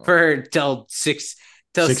 We don't know. For till 6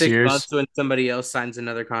 years. months when somebody else signs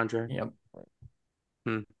another contract. Yep.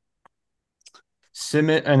 Hmm.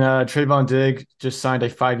 Simmet and Trayvon Digg just signed a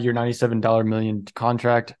 5-year, $97 million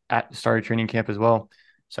contract at the start of training camp as well.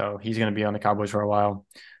 So he's going to be on the Cowboys for a while.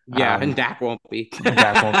 Yeah, and Dak won't be.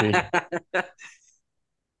 Dak won't be.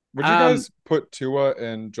 Would you guys put Tua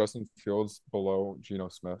and Justin Fields below Geno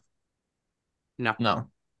Smith? No.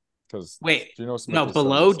 Because wait, Geno Smith no,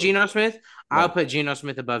 below Geno Smith? I'll put Geno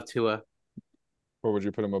Smith above Tua. Or would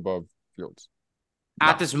you put him above Fields?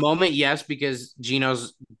 At this moment, yes, because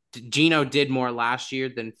Geno did more last year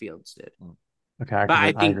than Fields did. Okay, but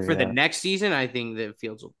I think agree, for the next season, I think that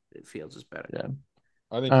Fields is better. Yeah.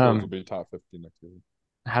 I think Fields will be top 50 next season.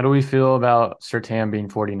 How do we feel about Surtain being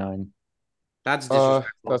 49? That's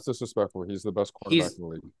disrespectful. That's disrespectful. He's the best quarterback in the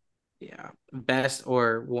league. Yeah, best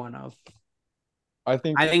or one of. I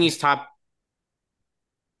think he's top.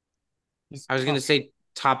 I was going to say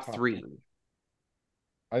top 3.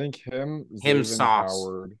 I think Xavier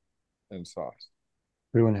Howard, and Sauce.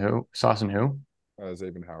 Who and who? Sauce and who?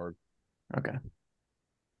 Xavier Howard. Okay.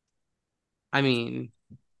 I mean,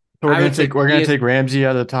 so we're gonna take Ramsey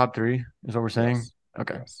out of the top 3. Is what we're saying? Yes.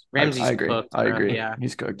 Okay. Yes. Ramsey's I agree. cooked. I agree. Yeah,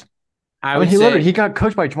 he's cooked. I mean, he got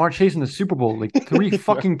cooked by Jamar Chase in the Super Bowl like 3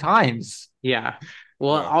 fucking times. Yeah.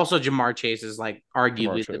 Well, also Jamar Chase is like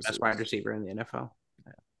arguably the best wide receiver in the NFL.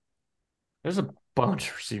 Yeah. There's a bunch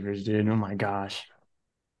of receivers, dude. Oh my gosh.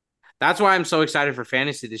 That's why I'm so excited for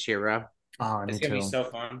fantasy this year, bro. Oh, it's gonna be so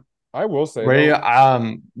fun. I will say,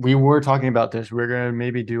 we were talking about this. We're gonna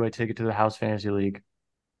maybe do a ticket to the house fantasy league.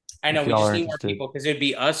 I know we just need more people because it'd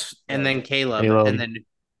be us and then Caleb, and then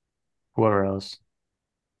whoever else.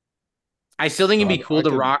 I still think it'd be cool to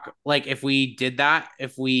rock. Like if we did that,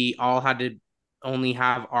 if we all had to only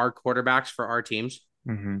have our quarterbacks for our teams.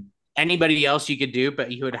 Mm-hmm. Anybody else you could do,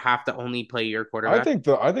 but you would have to only play your quarterback.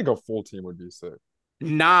 I think a full team would be sick.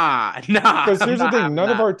 Nah. Because here's the thing: none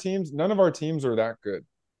of our teams are that good.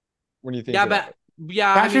 When you think,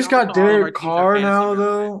 Thatcher's got Derek Carr now,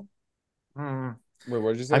 though. Wait,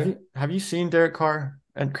 what did you say? Have you seen Derek Carr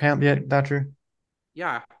at camp yet, Thatcher?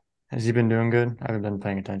 Yeah. Has he been doing good? I haven't been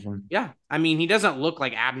paying attention. Yeah, I mean, he doesn't look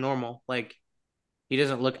like abnormal. Like he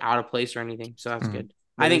doesn't look out of place or anything, so that's good.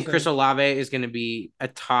 I think Chris Olave is going to be a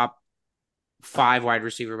top 5 wide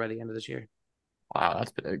receiver by the end of this year. Wow,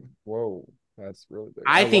 that's big. Whoa, that's really big.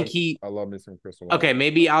 I love me some Chris Olave. Okay,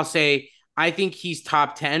 maybe I'll say I think he's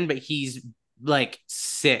top 10, but he's like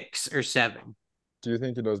 6 or 7. Do you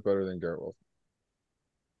think he does better than Garrett Wilson?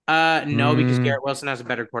 No, because Garrett Wilson has a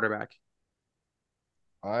better quarterback.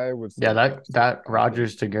 I would say that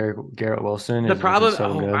Rodgers to Garrett Wilson. The problem,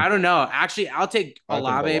 so good. I don't know. Actually, I'll take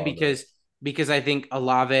Olave because I think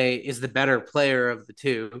Olave is the better player of the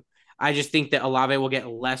two. I just think that Olave will get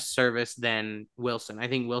less service than Wilson. I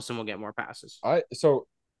think Wilson will get more passes. So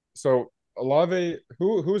Olave,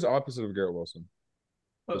 who's opposite of Garrett Wilson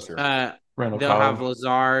this year? They'll have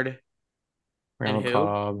Lazard,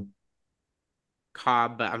 Randall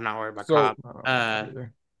Cobb, but I'm not worried about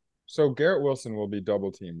Cobb. So Garrett Wilson will be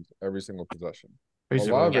double teamed every single possession.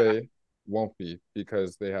 Olave won't be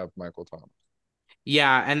because they have Michael Thomas.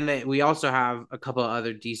 Yeah, and we also have a couple of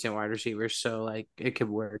other decent wide receivers, so like it could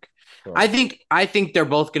work. So, I think they're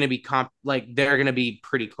both going to be they're going to be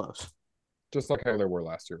pretty close. Just like how they were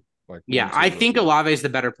last year. I think Olave is the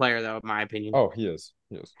better player, though, in my opinion. Oh, he is.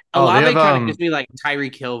 Olave kind of gives me like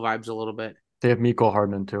Tyreek Hill vibes a little bit. They have Mecole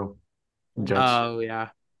Hardman too. Jets. Oh yeah.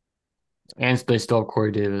 And they still have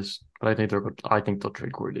Corey Davis, but I think they'll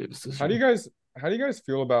trade Corey Davis this year. How do you guys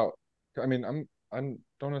feel about? I mean, I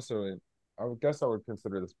don't necessarily. I would guess I would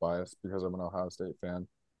consider this biased because I'm an Ohio State fan,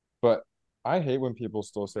 but I hate when people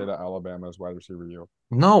still say that Alabama is wide receiver U.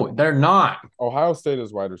 No, they're not. Ohio State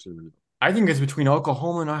is wide receiver U. I think it's between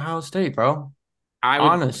Oklahoma and Ohio State, bro. I would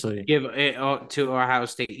honestly give it to Ohio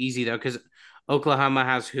State easy though, because Oklahoma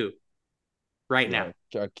has who now?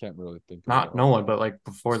 I can't really think. Not no one, but like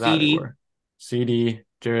before that, they were CD,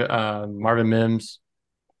 Marvin Mims.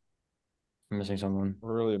 I'm missing someone.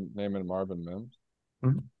 We're really naming Marvin Mims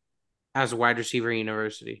as a wide receiver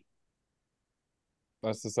university.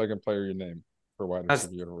 That's the second player you name for wide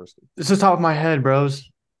receiver university. This is top of my head, bros.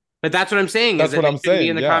 But that's what I'm saying. That's what I'm saying. Be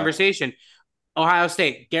in the conversation. Ohio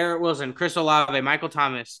State, Garrett Wilson, Chris Olave, Michael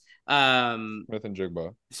Thomas, Smith and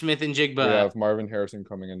Jigba. Smith and We Jigba. have Marvin Harrison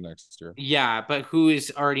coming in next year. Yeah, but who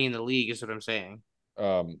is already in the league is what I'm saying.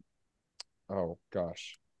 Um, oh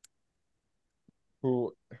gosh,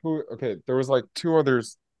 who Okay, there was like two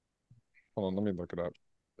others. Hold on, let me look it up.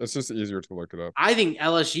 It's just easier to look it up. I think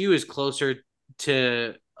LSU is closer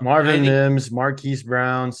to. I Marvin think Mims, Marquise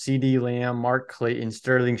Brown, C.D. Lamb, Mark Clayton,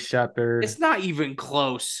 Sterling Shepard. it's not even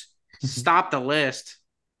close. Stop the list.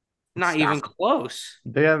 Not even Stop. close.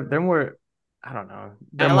 They're more. I don't know.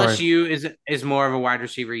 They're more. LSU is more of a wide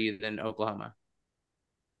receiver than Oklahoma.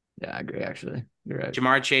 Yeah, I agree. Actually, you're right.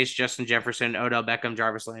 Jamar Chase, Justin Jefferson, Odell Beckham,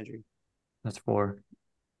 Jarvis Landry. That's four.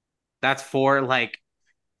 That's four. Like,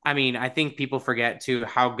 I mean, I think people forget too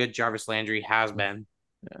how good Jarvis Landry has been.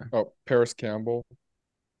 Yeah. Oh, Paris Campbell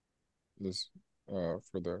is for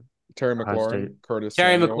the Terry Ohio McLaurin, State. Curtis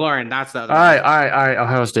Terry Samuel. McLaurin, that's the other All one. right, all right, all right.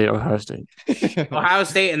 Ohio State, Ohio State. Ohio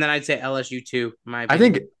State, and then I'd say LSU too. My I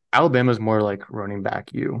opinion. think Alabama's more like running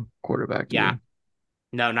back you, quarterback Yeah. you.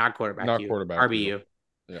 No, not quarterback. Not you. quarterback RBU. you.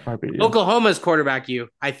 Yeah. RBU. Oklahoma's quarterback you.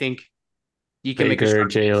 I think you can make a Baker, strong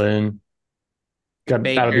case. Jalen.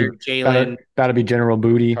 Baker, Jalen, That'll be General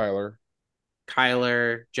Booty.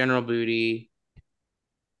 Kyler, General Booty.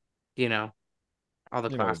 You know, all the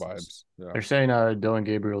classes. Vibes. Yeah. They're saying Dylan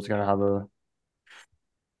Gabriel's gonna have a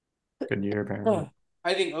good year apparently.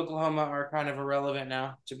 I think Oklahoma are kind of irrelevant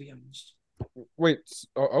now, to be honest. Wait,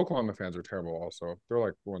 Oklahoma fans are terrible. Also, they're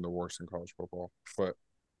like one of the worst in college football. But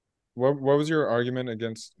what was your argument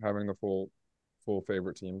against having the full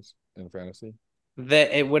favorite teams in fantasy?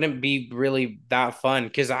 That it wouldn't be really that fun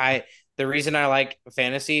because the reason I like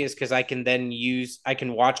fantasy is because I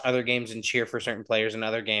can watch other games and cheer for certain players in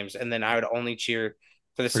other games, and then I would only cheer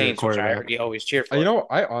for the For your Saints, which I quarterback. already always cheer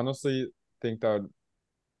for. I honestly think that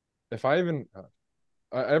if I even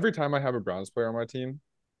every time I have a Browns player on my team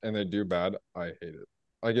and they do bad, I hate it.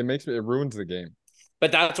 Like it ruins the game.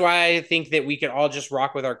 But that's why I think that we can all just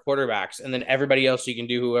rock with our quarterbacks, and then everybody else you can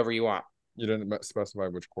do whoever you want. You didn't specify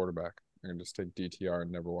which quarterback. You can just take DTR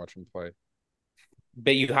and never watch him play.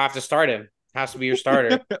 But you have to start him. Has to be your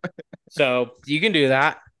starter. So you can do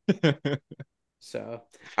that. So,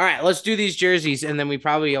 all right, let's do these jerseys, and then we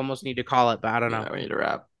probably almost need to call it, but I don't know. We need to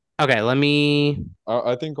wrap. Okay, let me.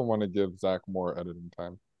 I think I want to give Zach more editing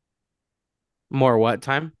time. More what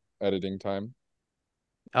time? Editing time.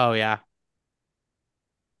 Oh yeah.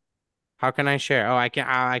 How can I share? Oh, I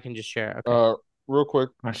can just share. Okay. Real quick.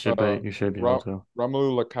 You should be able to.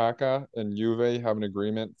 Romelu Lukaku and Juve have an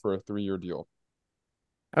agreement for a 3-year deal.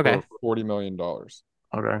 Okay. For $40 million.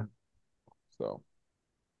 Okay. So.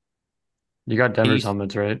 You got Denver's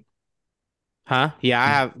helmets, right? Huh? Yeah, I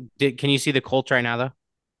have. Can you see the Colts right now though?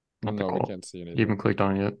 No, we can't see anything. You haven't clicked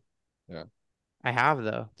on it yet. Yeah. I have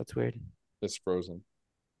though. That's weird. It's frozen.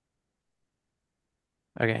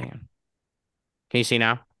 Okay, hang on. Can you see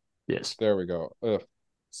now? Yes. There we go. Ugh,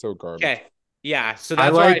 so garbage. Okay. Yeah. So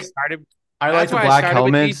that's why I started. I like the black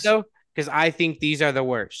helmets though, because I think these are the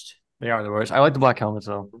worst. They are the worst. I like the black helmets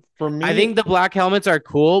though. For me, I think the black helmets are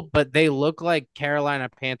cool, but they look like Carolina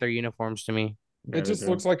Panther uniforms to me. It just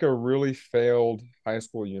looks like a really failed high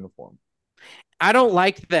school uniform. I don't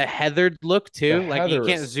like the heathered look too. Like you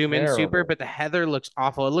can't zoom in super, but the heather looks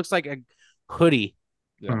awful. It looks like a hoodie.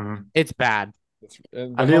 Yeah. Mm-hmm. It's bad.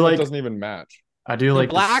 The helmet doesn't even match. I do like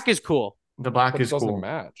the black is cool. The black is doesn't cool.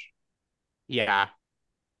 match. Yeah.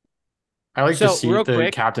 I like to see the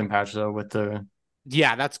captain patch though with the.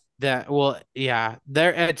 Yeah, that's the yeah.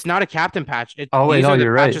 There, it's not a captain patch. These no, are the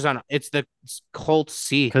you're patches right. on. It's the Colts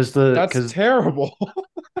C. That's terrible.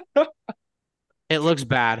 It looks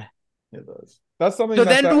bad. It does. That's something. So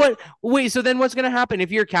then what? Wait. So then what's gonna happen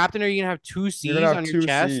if you're a captain? Are you gonna have two C's on your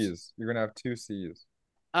chest? C's. You're gonna have two C's.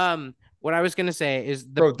 What I was gonna say is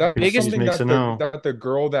the that's biggest something that the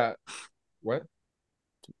girl that what?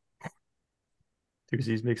 Two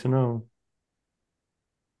C's makes a no.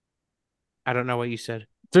 I don't know what you said.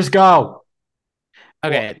 Just go.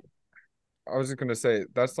 Okay. Well, I was just gonna say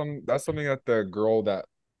that's something that the girl that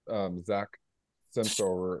Zach sent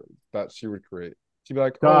over that she would create. She'd be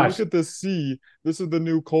like, "Oh, look at this C. This is the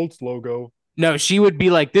new Colts logo." No, she would be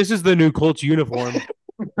like, "This is the new Colts uniform."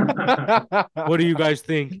 What do you guys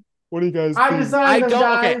think? What do you guys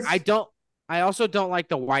think? I also don't like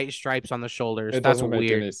the white stripes on the shoulders. It That's doesn't make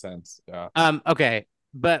weird. any sense. Yeah. Okay.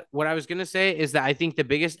 But what I was gonna say is that I think the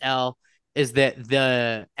biggest L is that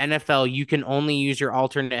the NFL, you can only use your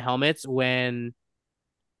alternate helmets when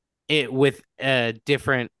with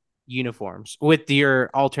different uniforms, with your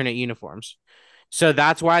alternate uniforms. So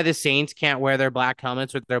that's why the Saints can't wear their black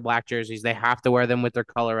helmets with their black jerseys. They have to wear them with their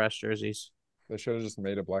color rush jerseys. They should have just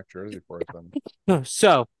made a black jersey for them.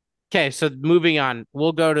 So Okay, so moving on.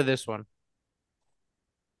 We'll go to this one.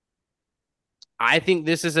 I think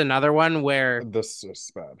this is another one where, This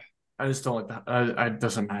is bad. I just don't like that. It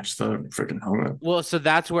doesn't match the freaking helmet. well, so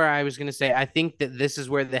that's where I was gonna say I think that this is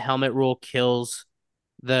where the helmet rule kills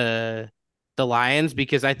the the Lions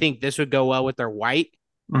because I think this would go well with their white,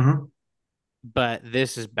 Mm-hmm. but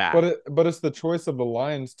this is bad. But it's the choice of the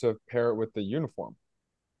Lions to pair it with the uniform.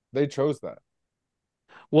 They chose that.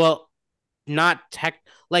 Well, not tech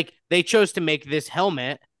like they chose to make this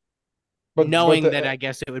helmet But knowing that the I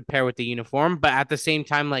guess it would pair with the uniform, but at the same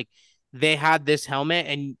time, like they had this helmet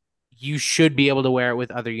and you should be able to wear it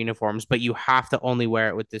with other uniforms, but you have to only wear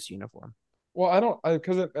it with this uniform. well, I don't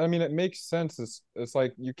because I mean it makes sense. It's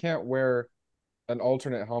like you can't wear an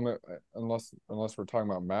alternate helmet unless we're talking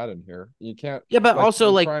about Madden here. You can't Yeah, but like also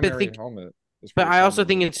the like primary helmet is for but the I also primary.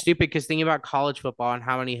 think it's stupid because thinking about college football and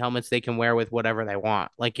how many helmets they can wear with whatever they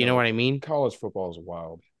want. Like, you Yeah, know but what I mean? college football is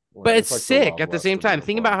wild. But it's It's like the sick Wild at the West same of time.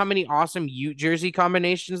 Think about how uniforms. many awesome Ute jersey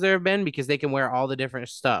combinations there have been because they can wear all the different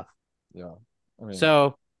stuff. Yeah, I mean,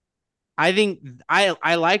 So I think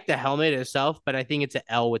I like the helmet itself, but I think it's an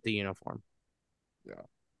L with the uniform. yeah,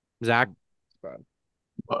 Zach, it's bad.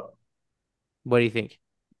 But what do you think?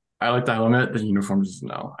 I like the helmet. The uniforms,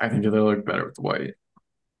 no. I think they look better with white.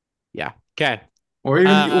 Yeah. Okay. Or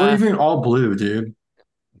Uh even all blue, dude.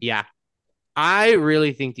 yeah. I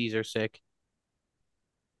really think these are sick.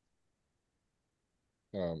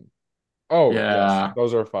 Um, oh yes, Yeah.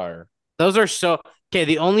 those are fire. Those are so okay.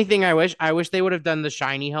 The only thing I wish they would have done the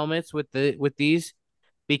shiny helmets with these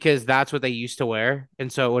because that's what they used to wear.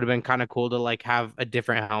 And so it would have been kind of cool to like have a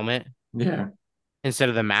different helmet Yeah. instead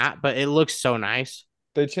of the matte, but it looks so nice.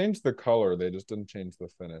 They changed the color, they just didn't change the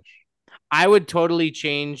finish. I would totally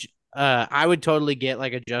change I would totally get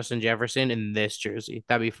like a Justin Jefferson in this jersey.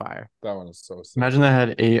 That'd be fire. That one is so sick. Imagine they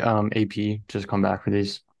had a AP just come back for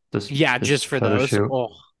Yeah, this just for photo those. shoot.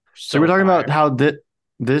 Oh, So we're so talking fire. about how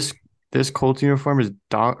this this Colts uniform is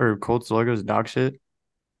dog or Colts logo is dog shit.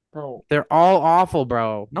 Bro, They're all awful,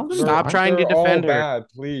 bro. No, they're Stop not. trying to they're all defend her. bad,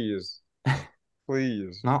 please.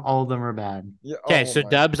 Please. Not all of them are bad. Yeah, Okay, oh so my.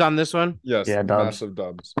 dubs on this one. Yes, Yeah, Dubs. massive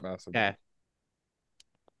dubs, massive dubs. Okay,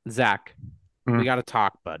 Zach, we Mm, got to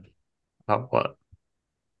talk, bud. about what?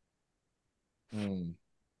 Mm,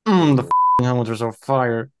 The okay. helmets are so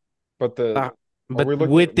fire. But the Uh, are but we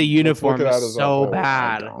with the looking let's look uniform at is that as a so whole.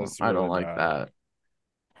 bad. That's I really don't like bad. that.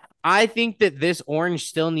 I think that this orange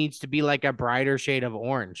still needs to be like a brighter shade of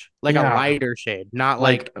orange, like a Yeah, lighter shade, not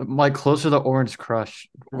like like closer to Orange Crush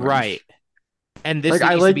right. orange. And Like this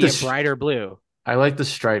I needs to like be a this. brighter blue. I like the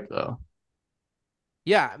stripe though.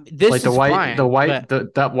 Yeah, Like this is fine, but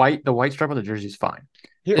the white stripe on the jersey is fine,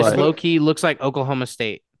 Here, this but low but key looks like Oklahoma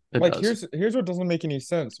State. it like does. here's what doesn't make any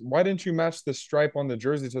sense. Why didn't you match the stripe on the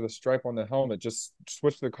jersey to the stripe on the helmet? Just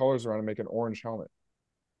switch the colors around and make an orange helmet.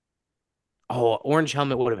 Oh, orange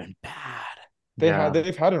helmet would have been bad. Yeah,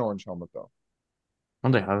 They've had an orange helmet though.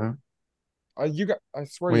 no, they haven't. I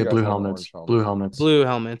swear We you have guys blue had an helmets, orange helmet. blue helmets, Blue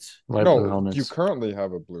helmets, light blue No, you helmets. currently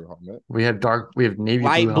have a blue helmet. We have navy blue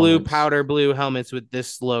light blue, helmets. powder blue helmets with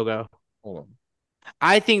this logo. Hold on.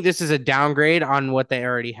 I think this is a downgrade on what they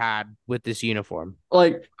already had with this uniform.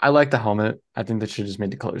 Like I like the helmet. I think they should just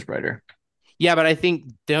make the colors brighter. Yeah, but I think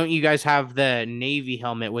don't you guys have the navy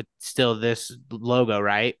helmet with still this logo,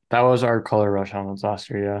 right? That was our color rush helmets last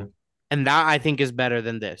year. Yeah. And that I think is better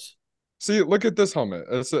than this. See, look at this helmet.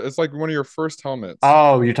 It's like one of your first helmets.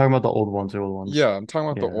 Oh, you're talking about the old ones. Yeah, I'm talking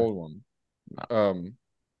about the Yeah. old one. Um,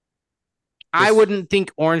 I this wouldn't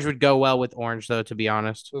think orange would go well with orange though, to be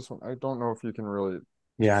honest. this one, I don't know if you can really.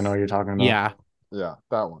 Yeah, I know what you're talking about. Yeah. Yeah,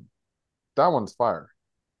 that one. That one's fire.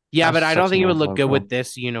 Yeah, That's but I don't such an think it would old look good logo. with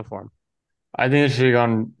this uniform. I think it should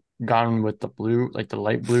have gone with the blue, like the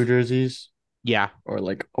light blue jerseys, Yeah. or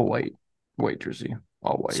like a white jersey,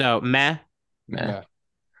 all white. So meh. Meh. Meh.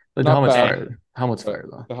 Like the Not helmet's bad, Okay. fire. Helmet's but fire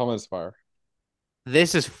though. the helmet is fire.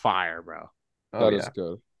 This is fire, bro. Oh That is yeah,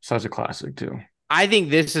 good. such a classic too. I think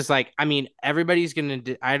this is like, I mean, everybody's gonna.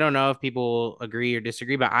 I don't know if people agree or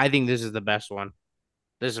disagree, but I think this is the best one.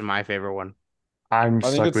 This is my favorite one. I'm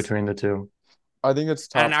I think stuck it's between the two. I think it's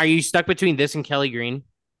And top. are you stuck between this and Kelly Green?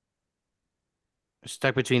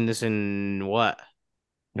 Stuck between this and what?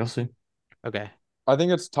 You'll see. Okay. I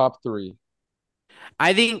think it's top three.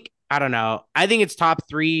 I don't know. I think it's top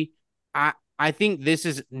three. I think this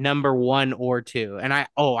is number one or two. And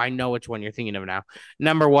I know which one you're thinking of now.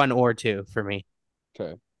 Number one or two for me.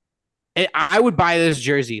 Okay. I would buy this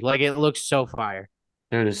jersey. Like it looks so fire.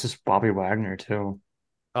 Dude, it's just Bobby Wagner too.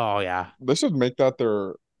 Oh yeah. They should make that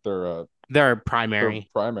their They're their primary.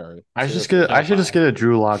 primary. I should just Seriously. get I should just They're get a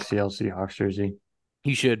Drew Lock CLC Hawks jersey.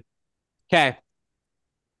 You should. Okay.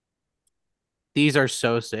 These are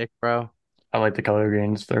so sick, bro. I like the color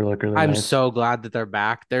greens. They look really I'm nice. so glad that they're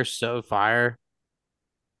back. They're so fire.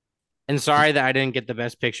 And sorry that I didn't get the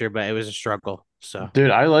best picture, but it was a struggle. So,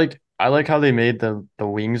 Dude, I like how they made the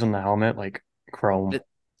wings on the helmet like chrome, th-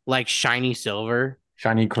 like shiny silver,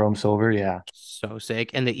 shiny chrome silver. Yeah. so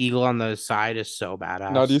sick. And the eagle on the side is so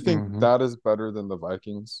Now, do you badass. think Hmm. that is better than the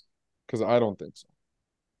Vikings? Because I don't think so.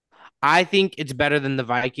 I think it's better than the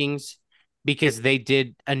Vikings because they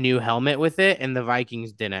did a new helmet with it and the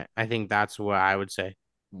Vikings didn't. I think that's what I would say.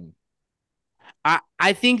 Hmm.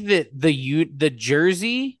 I think that the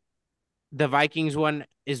jersey, the Vikings one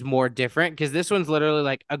is more different because this one's literally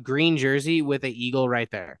like a green jersey with an eagle right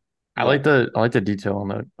there. Yeah. I like the detail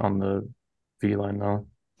on the V line though.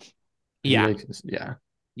 Yeah. Yeah.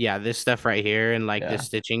 Yeah, this stuff right here and like this Yeah.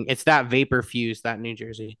 stitching. It's that vapor fuse, that New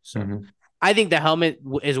Jersey. So Hmm. I think the helmet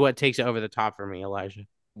is what takes it over the top for me, Elijah.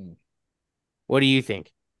 Hmm. What do you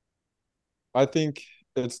think? I think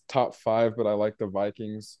it's top five, but I like the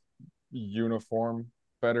Vikings uniform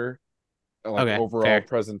better. Like Okay, overall fair.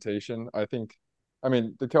 presentation. I think, I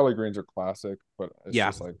mean, the Kelly Greens are classic, but it's Yeah.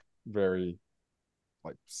 just like very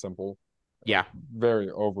like simple, like Yeah. very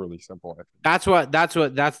overly simple, I think.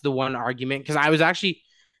 That's the one argument. Cause I was actually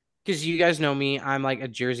because you guys know me, I'm like a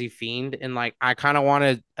Jersey fiend and like I kind of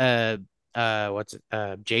wanted what's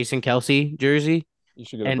it Jason Kelsey jersey. You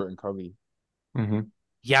should get a And Burton Covey. Hmm.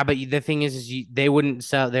 yeah, but the thing is they won't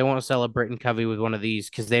sell a Britton Covey with one of these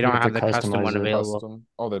because they You don't have to have the custom customize one it. available. Custom.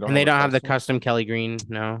 Oh, they don't And have they a don't have the custom? custom Kelly Green.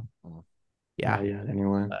 No. Oh, Yeah. Not yet,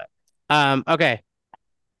 anyway. But, okay.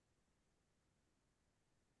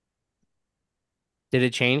 Did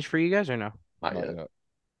it change for you guys or no? Not not yet. yet.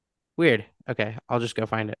 Weird. Okay, I'll just go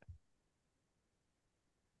find it.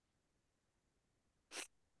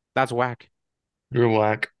 That's whack. You're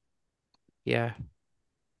whack. Yeah.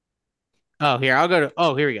 Oh, here, I'll go to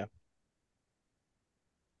oh, here we go.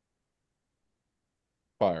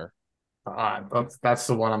 Fire. That's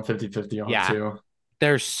the one I'm 50-50 on Yeah. too.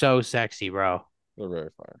 They're so sexy, bro. They're very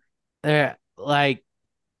fire. They're like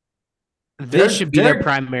this Derek should be their Derek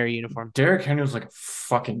primary uniform. Derek Henry was like a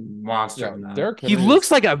fucking monster Yeah, in that. Derrick He Henry looks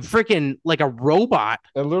is. like a freaking like a robot.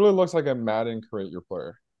 It literally looks like a Madden create your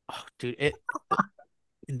player. Oh, dude,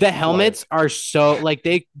 the helmets Like are so like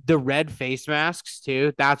the red face masks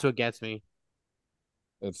too. That's what gets me.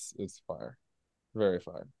 it's fire, very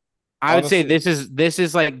fire. I would say Honestly, this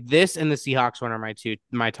is like this and the Seahawks one are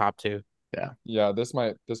my top two. Yeah. yeah, this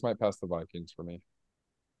might pass the Vikings for me.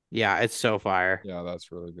 Yeah, it's so fire. Yeah,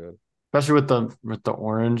 that's really good. Especially with the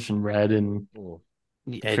orange and red and Ooh.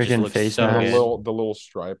 It just freaking looks face so And the good. mask. little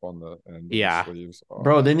stripe on the end of the Yeah. sleeves. Oh,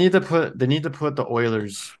 Bro, they need to put the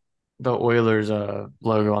Oilers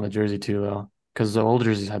logo on the jersey too though. Because the old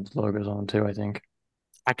jerseys had logos on them too, I think.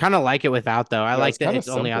 I kind of like it without though. I yeah, like it's that kind of it's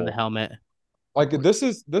only on the simple. helmet. Like this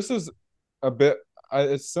is a bit.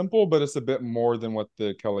 It's simple, but it's a bit more than what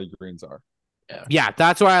the Kelly Greens are. Yeah. Yeah,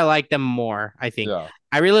 that's why I like them more, I think. Yeah.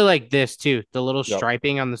 I really like this too. The little Yep.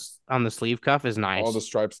 striping on the sleeve cuff is All the nice.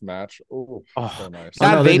 stripes match. Oh, so Oh, nice. Oh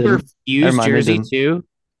that no, they vapor didn't. Never fuse mind, they jersey didn't. too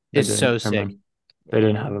They is so didn't. Never sick. mind. They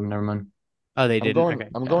didn't have them. Never mind. Oh, they I'm didn't. going. Okay.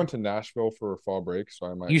 I'm Yeah. going to Nashville for fall break, so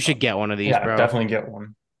I might You should cop get that. one of these, Yeah, bro. definitely get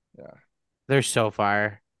one. Yeah, They're so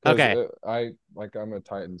fire. because Okay, I'm a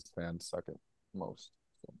Titans fan second most.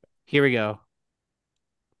 here we go.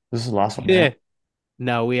 This is the last one, Yeah. right?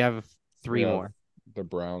 No, we have We three have more. the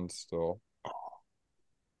Browns still.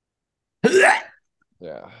 We've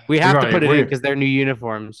Yeah, We have to already put it in we because they're new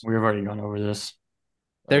uniforms. we've already gone over this.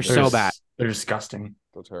 They're they're They're so bad. they're disgusting.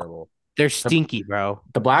 so terrible. They're The, stinky, bro.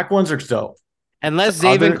 the black ones are dope. The Unless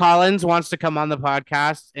Zaven other, Collins wants to come on the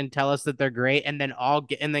podcast and tell us that they're great, and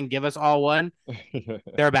then give us all one, Yeah,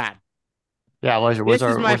 they're bad. yeah, Elijah, This is my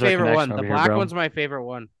where's our favorite connection one. The over here, black bro? one's my favorite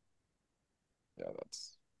one.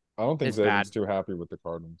 that's. I don't think It's bad. Zaven's too happy with the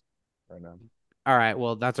Cardinals right now. All right,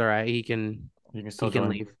 well that's all right. He can You can he still can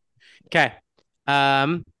join. leave. Okay.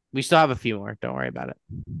 We still have a few more. Don't worry about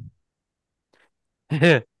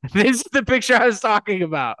it. This is the picture I was talking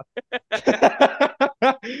about.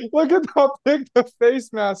 Look at how big the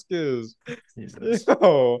face mask is. Jesus.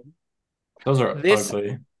 Yo. Those are This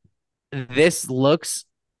ugly. this looks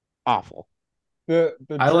awful. The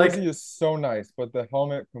I jersey like is so nice, but the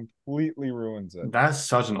helmet completely ruins it. that's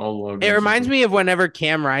such an old logo. It reminds too. me of whenever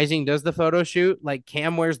Cam Rising does the photo shoot. Like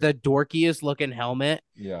Cam wears the dorkiest looking helmet,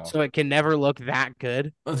 Yeah. so it can never look that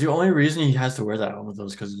good. The only reason he has to wear that helmet though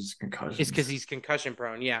is because of his It's concussions. because he's concussion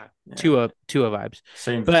prone. Yeah, Yeah. Tua vibes.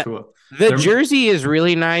 Same But Tua. the They're- jersey is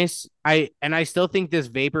really nice. I still think this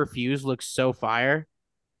Vapor Fuse looks so fire.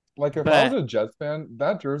 Like if I was But a Jets fan,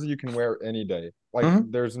 that jersey you can wear any day. Like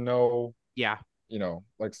Mhm. there's no yeah,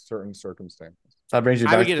 like certain circumstances. That brings you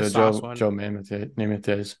I would back get a to sauce one. Joe Namath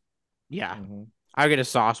days. Yeah. Hmm. I would get a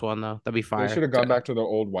sauce one though. That'd be They should fire. have gone back to the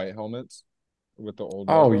old white helmets with the old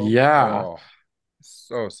Oh logo. yeah, Oh,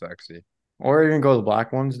 so sexy. or even go the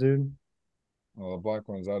black ones, dude. Well, the black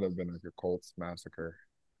ones, that'd have been like a Colts massacre.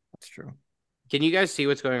 That's true. Can you guys see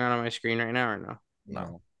what's going on my screen right now or no? No.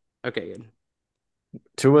 No. Okay, good.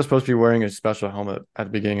 Tua was supposed to be wearing a special helmet at the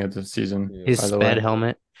beginning of the season. He His By the sped way,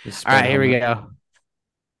 helmet. his All sped right, here we helmet. go.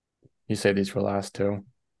 You saved these for last too.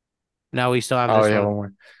 No, we still have Oh this yeah, one. one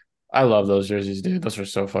more. I love those jerseys, dude. Those are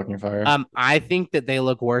so fucking fire. I think that they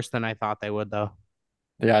look worse than I thought they would though.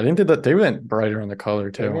 Yeah, I think that they went brighter on the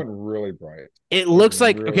color They too. went really bright. It Like looks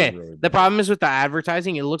like really, okay. really The bright. problem is with the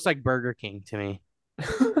advertising, it looks like Burger King to me.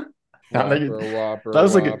 Now that you, Whopper, that Whopper,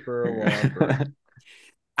 was like Whopper, Whopper.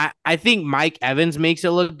 I think Mike Evans makes it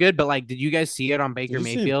look good, but like, did you guys see it on Did Baker you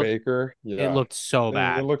see Mayfield? Baker? It Yeah. looked so It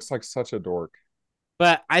bad. looks like such a dork.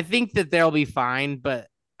 But I think that they'll be fine. But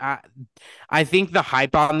I think the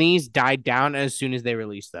hype on these died down as soon as they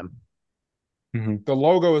released them. Mhm. The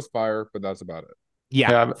logo is fire, but that's about it. Yeah,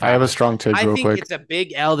 Yeah, I have a facts. strong take I real think quick it's a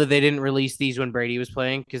big L that they didn't release these when Brady was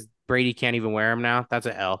playing because Brady can't even wear them now. That's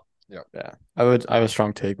an L. Yep. Yeah, I have a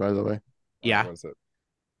strong take, by the way. Yeah. Was it?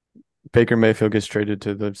 Baker Mayfield gets traded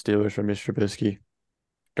to the Steelers from Mr. Trubisky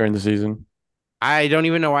during the season I don't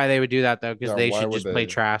even know why they would do that though, because Yeah, they why should would just play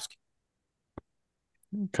they? Trask.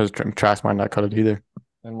 because Trask might not cut it either.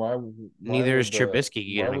 And why Neither is would the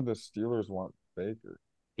Trubisky why getting. would the Steelers want Baker?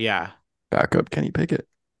 Yeah. Backup Kenny Pickett.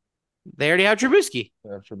 They already have Trubisky.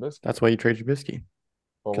 They have Trubisky. That's why you trade Trubisky.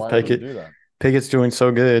 But Because why would you do that? Pickett's doing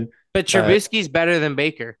so good But that Trubisky's better than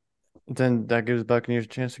Baker. then that gives Buccaneers a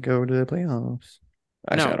chance to go to the playoffs.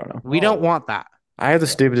 Actually, I No, don't know. we don't No. want that. I have the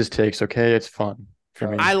Yeah. stupidest takes. Okay, it's fun for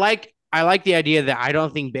me. I like the idea that I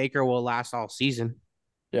don't think Baker will last all season.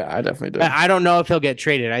 Yeah, I definitely do. But I don't know if he'll get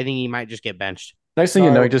traded. I think he might just get benched. Next thing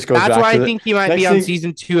you know, he just goes That's back why to I the think he might next be on thing.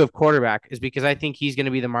 season 2 of quarterback, is because I think he's going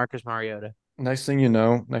to be the Marcus Mariota. Next thing you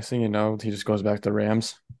know, he just goes back to the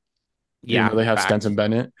Rams. Even Yeah, though they have facts. Stenson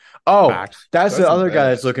Bennett. Oh, Facts. that's the Stetson other guy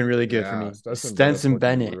Bennett. that's looking really good for Yeah, me. Stetson Stenson Bennett's looking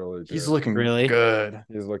Bennett. really He's good. looking Really? good.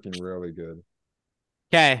 He's looking really good.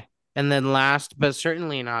 Okay. And then last, but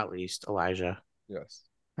certainly not least, Elijah. Yes.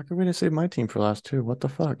 How could we just save my team for last two? What the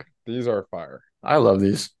fuck? These are fire. I love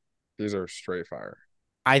these. These are straight fire.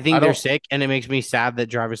 I think I they're don't- sick, and it makes me sad that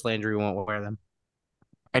Jarvis Landry won't wear them.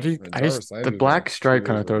 I And just Jarvis the Landry's black been stripe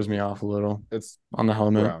kind of Steelers throws me rookie. off a little It's on the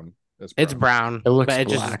helmet. brown. It's brown. It looks but it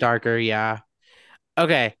just is black. darker. Yeah.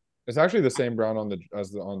 Okay. It's actually the same brown on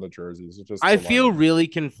the jerseys. It's just I the feel lining. really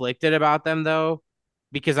conflicted about them though,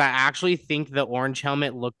 because I actually think the orange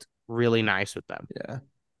helmet looked really nice with them. Yeah.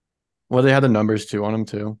 Well, they had the numbers too on them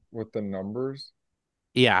too. with the numbers.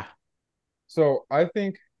 Yeah. So I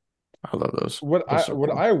think I love those. what They're I so what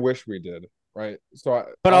cool. I wish we did, right? So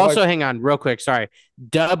But I also, like, hang on, real quick. Sorry,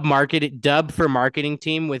 dub for marketing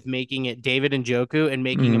team with making it David and Joku and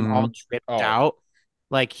making him all tripped Oh. out.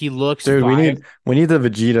 Like he looks. Dude, fire. we need the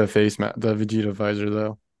Vegeta face the Vegeta visor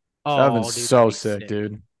though. That'd been Oh, dude, so that'd be sick,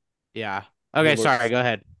 dude. Yeah. Okay. looks- Sorry. Go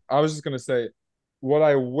ahead. I was just gonna say what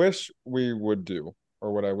I wish we would do,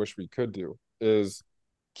 or what I wish we could do, is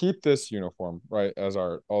keep this uniform, right, as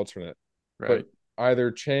our alternate, Right. but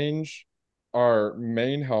either change our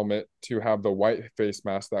main helmet to have the white face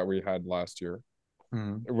mask that we had last year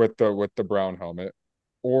Mhm. with the brown helmet,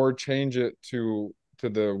 or change it to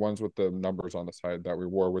the ones with the numbers on the side that we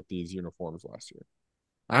wore with these uniforms last year.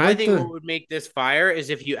 I like think what would make this fire is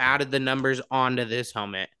if you added the numbers onto this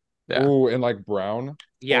helmet. Yeah. Oh, and like brown.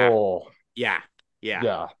 Yeah. Oh, Yeah.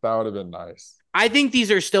 yeah, that would have been nice. I think these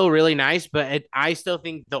are still really nice, but I still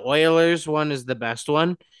think the Oilers one is the best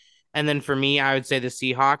one. And then for me, I would say the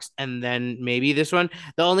Seahawks, and then maybe this one.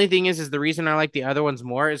 The only thing is the reason I like the other ones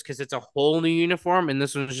more is because it's a whole new uniform, and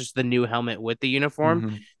this one's just the new helmet with the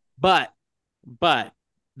uniform. Mhm. But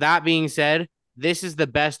that being said, this is the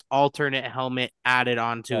best alternate helmet added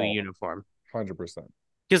onto a uniform. 100%.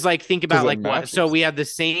 Because like think about 'Cause it like what? So matches. we have the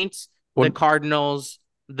Saints, the What- Cardinals,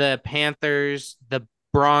 the Panthers, the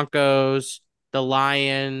Broncos, the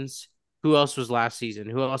Lions. Who else was last season?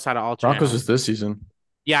 Who else had an alternate? Broncos helmet? is this season.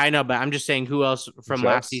 Yeah, I know, but I'm just saying who else from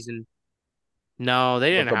last Jets? season. No,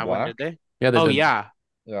 they didn't the have one, did black? they? Yeah, they Oh did. yeah.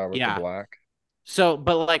 Yeah, with Yeah. the black. So,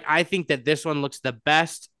 but like I think that this one looks the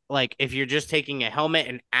best. Like if you're just taking a helmet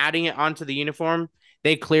and adding it onto the uniform,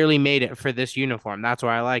 they clearly made it for this uniform. That's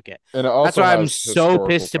why I like it. And it also That's why I'm has so historical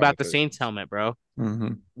pissed about the Saints connotations. helmet, bro.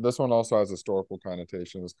 Mhm. This one also has historical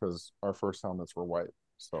connotations because our first helmets were white.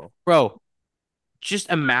 So Bro, just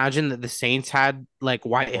imagine that the Saints had like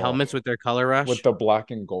white Oh. helmets with their color rush. with the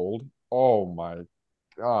black and gold. Oh my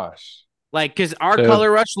gosh. Like, because our So,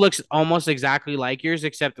 color rush looks almost exactly like yours,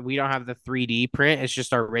 except we don't have the 3D print. It's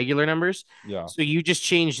just our regular numbers. Yeah. So you just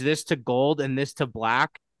change this to gold and this to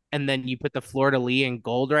black, and then you put the Florida Lee in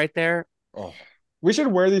gold right there. Oh, we should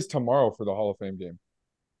wear these tomorrow for the Hall of Fame game.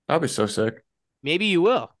 that'll be so sick. Maybe you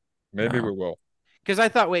will. Maybe we No, will. Because I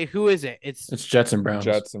thought, wait, who is it? It's it's Jets and Browns.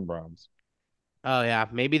 Jets and Browns. oh yeah,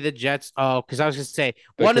 maybe the Jets. Oh, because I was gonna say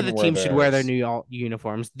They one of couldn't the wear teams should wear their theirs. new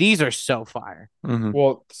uniforms. These are so fire. Hmm.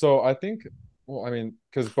 Well, so I think, well, I mean,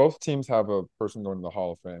 because both teams have a person going to the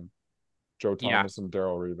Hall of Fame, Joe Yeah, Thomas and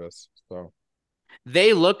Daryl Revis. So,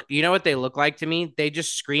 they look. You know what they look like to me? They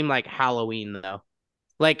just scream like Halloween though.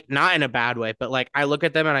 Like not in a bad way, but like I look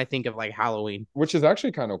at them and I think of like Halloween. which is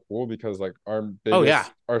actually kind of cool because like Oh yeah,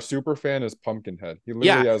 our super fan is Pumpkinhead. He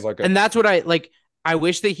yeah, literally has like a, and that's what I like. I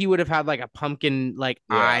wish that he would have had like a pumpkin like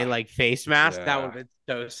eye yeah, like face mask. That would yeah, have been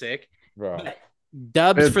so sick. bro. But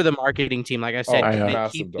dubs It, for the marketing team, like I said, Oh, because I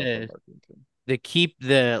massive dub for marketing team. they keep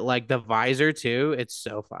the like the visor too. It's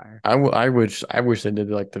so fire. I wish they did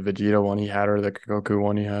like the Vegeta one he had or the Goku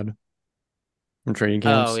one he had from training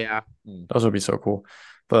Oh camps. yeah. Mm. Those would be so cool.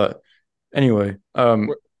 But anyway,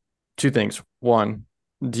 Wh- two things. One,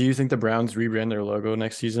 do you think the Browns rebrand their logo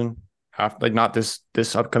next season? Like not this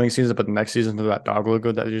upcoming season, but the next season to that dog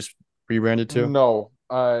logo that they just rebranded to? No,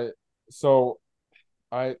 so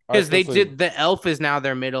I Because they personally, did the elf is now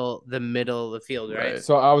their middle of the field, right? Right.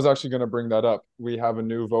 so I was actually going to bring that up. We have a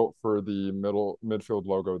new vote for the midfield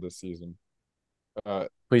logo this season. Uh,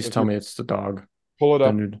 Please if tell you me it's the dog. pull it The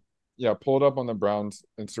up, nude. yeah, pull it up on the Browns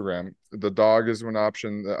Instagram. The dog is an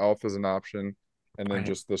option, the elf is an option, and then I,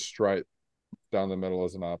 just the stripe down the middle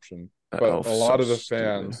is an option. the But a elf's so lot of the stupid.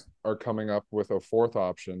 fans are coming up with a fourth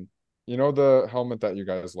option. You know the helmet that you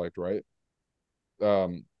guys liked, right?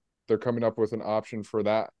 Um, they're coming up with an option for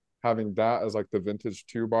that, having that as like the vintage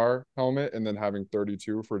 2 bar helmet, and then having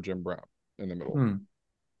 32 for Jim Brown in the middle. Hmm.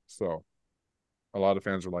 So a lot of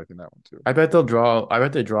fans are liking that one too. I bet they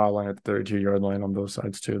draw a line at the 32-yard line on both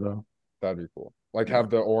sides too, though. That'd be cool. Like Yeah. have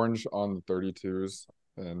the orange on the 32s,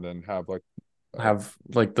 and then have like Have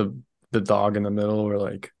like the dog in the middle or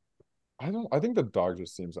like I think the dog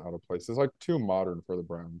just seems out of place. It's like too modern for the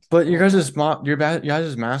Browns. but I your don't know. guys' your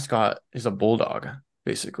guys' mascot is a bulldog,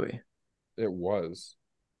 basically. It was.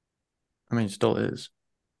 I mean, it still is.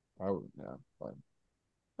 I would, yeah, fine.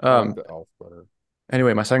 I like Um, the elf better.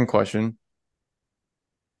 anyway, my second question.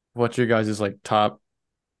 What's your guys' like top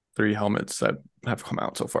three helmets that have come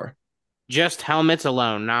out so far? Just helmets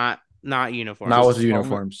alone, not Not uniforms. with Just the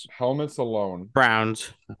uniforms. helmets alone.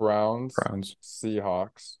 Browns, Browns, Browns.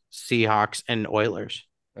 Seahawks, Seahawks, and Oilers.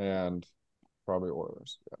 and probably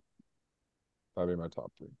Oilers. Yeah, that'd be my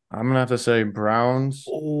top three. I'm gonna have to say Browns.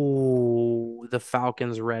 Oh, the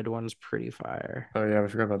Falcons red one's pretty fire. Oh yeah, I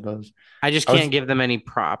forgot about those. I just I was can't give them any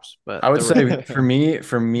props, but I would the say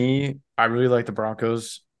for me, I really like the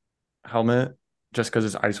Broncos helmet just because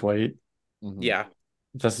it's ice white. Mhm. yeah,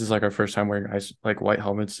 This is like our first time wearing ice like white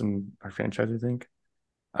helmets in our franchise, I think.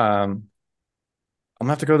 Um, I'm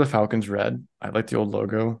gonna have to go with the Falcons red. I like the old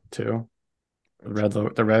logo too.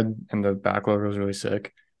 The red and the back logo is really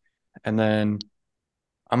sick. And then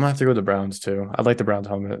I'm gonna have to go with the Browns too. I like the Browns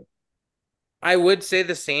helmet. I would say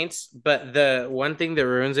the Saints, but the one thing that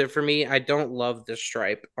ruins it for me, I don't love the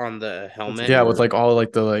stripe on the It's helmet. Yeah, with weird like all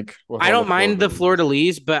like the like with I all the don't mind the fleur-de-lis.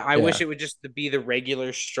 fleur-de-lis, but I wish yeah. it would just be the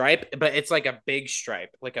regular stripe, but it's like a big stripe,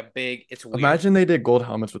 like a big, it's weird. Imagine they did gold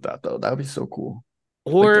helmets with that though. That would be so cool.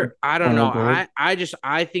 Like the Or I don't normal know. gold.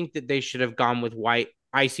 I think that they should have gone with white,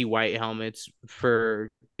 icy white helmets for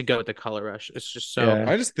to go with the color rush. It's just so Yeah.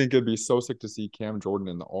 I just think it'd be so sick to see Cam Jordan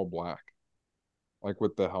in the all black, like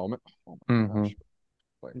with the helmet. Oh my Hmm. gosh!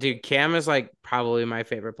 Like, dude, Cam is like probably my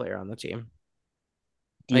favorite player on the team.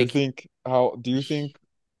 Like do you think?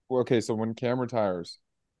 Well, okay, so when Cam retires,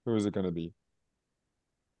 who is it going to be?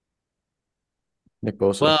 Nick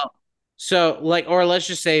Bosa. well, so like or let's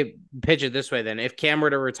just say pitch it this way then. If Cam were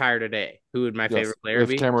to retire today, who would my Yes, favorite player if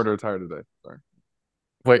be? Cam were to retire today. Sorry,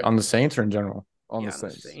 Wait, on the Saints or in general? on the Yeah, the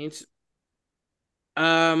Saints. Saints.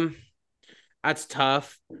 Um, that's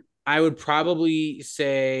tough. I would probably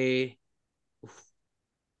say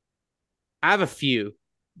I have a few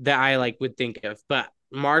that I like would think of, but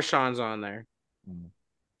Marshawn's on there Mm,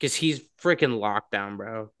 because he's freaking lockdown,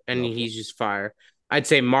 bro, and yep. he's just fire. I'd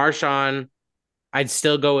say Marshawn. I'd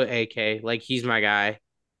still go with AK, like he's my guy,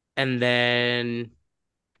 and then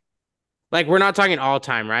like we're not talking all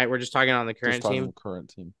time, right? We're just talking on the Just current talking team. the current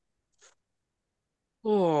team.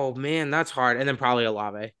 Oh man, that's hard. And then probably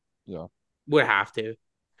Olave Yeah, would have to.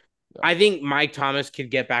 yeah. I think Mike Thomas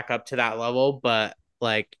could get back up to that level, but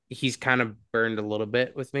like he's kind of burned a little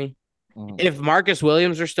bit with me. If Marcus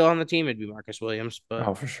Williams are still on the team, it'd be Marcus Williams.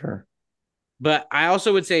 Oh, for sure. But I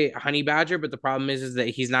also would say Honey Badger. But the problem is that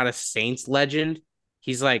he's not a Saints legend.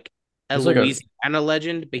 He's like a He's like a Louisiana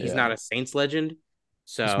legend, but he's not yeah. a Saints legend.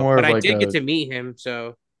 He's So, more but of I like did get a to meet him.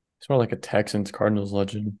 So he's more like a Texans Cardinals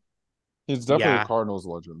legend. He's definitely a yeah, Cardinals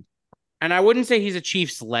legend. and I wouldn't say he's a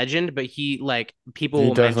Chiefs legend, but he like people He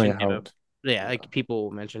will definitely mention him. helped. Yeah, Yeah. like people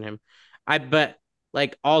will mention him. I but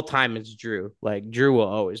like all time it's Drew. Like Drew will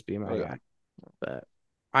always be my Oh yeah. guy. But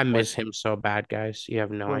I Like miss him so bad, guys. You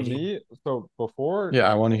have no for idea. me, so before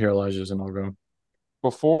Yeah, I want to hear Elijah's and I'll go.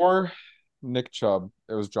 before Nick Chubb,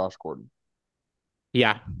 it was Josh Gordon.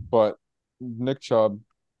 Yeah, But Nick Chubb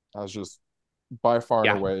has just by far and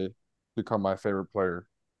yeah. away become my favorite player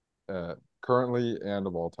currently and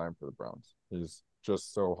of all time for the Browns. He's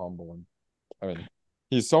just so humble and I mean,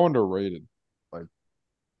 he's so underrated. Like,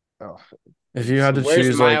 oh, If you had to Where's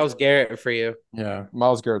choose like Miles Garrett for you? yeah,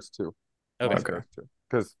 Miles Garrett's too. Okay. Miles okay. Garrett's too.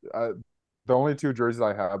 Because the only two jerseys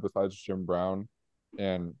I have besides Jim Brown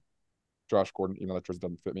and Josh Gordon, even though that jersey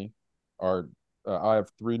doesn't fit me, are I have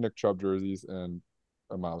three Nick Chubb jerseys and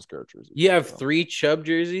a Miles Garrett jersey. You have So, 3 Chubb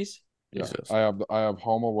jerseys? yeah, Jesus. I have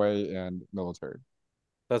home, away, and military.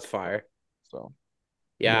 That's fire. So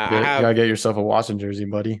Yeah, I You gotta have get yourself a Watson jersey,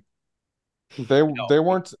 buddy. they no. they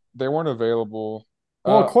weren't they weren't available.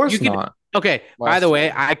 Well, of You course could not. okay. By the Last way,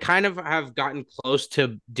 year. I kind of have gotten close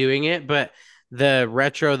to doing it, but the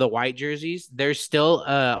retro, the white jerseys, there's still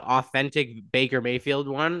a authentic Baker Mayfield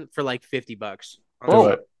one for like $50 on the Do Bro,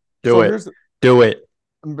 shop. it. Do so it. here's Do it.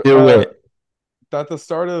 Do uh it. at the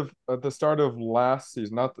start of last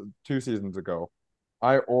season, not 2 seasons ago,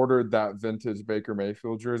 I ordered that vintage Baker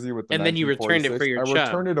Mayfield jersey with the And then you returned it for 1946. your I Chubb.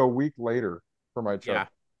 returned it a week later for my Chubb. Yeah.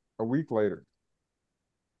 A week later.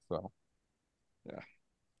 So yeah.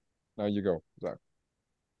 Now you go, Zach.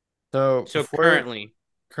 So So before currently,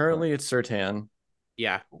 currently it's Sertan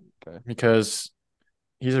yeah. Okay. because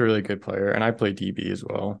he's a really good player and I play DB as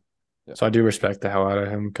well. Yeah. So I do respect the hell out of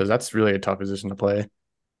him because that's really a tough position to play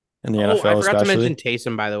in the Oh, I NFL, forgot to mention especially.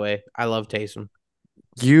 Taysom, by the way. I love Taysom.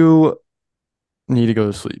 You need to go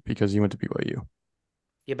to sleep because you went to BYU.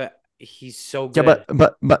 Yeah, but he's so Yeah, good.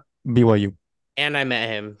 but BYU. And I met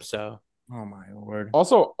him, so Oh my lord.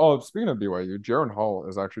 Also, speaking of BYU, Jaron Hall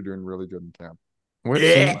is actually doing really good in camp.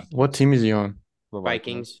 yeah. What team is he on? The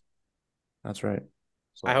Vikings. Vikings. That's right.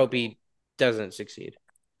 I So hope he doesn't succeed.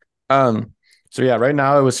 So yeah, right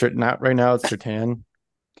now it was not right now it's Sertan.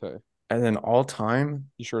 okay. And then all time,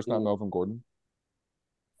 You sure it's not Melvin Gordon?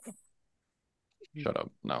 shut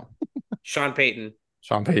up. No. Sean Payton.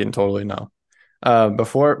 Sean Payton, totally no.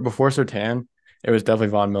 Before Sertan, it was definitely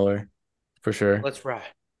Von Miller for sure. Let's ride.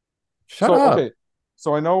 Shut So up. okay.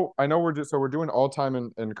 So I know we're doing all time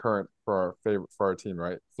and current for our favorite for our team,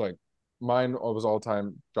 right? It's like mine was all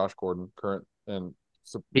time Josh Gordon, current and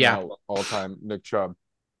Yeah. now all time Nick Chubb.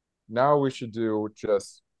 Now we should do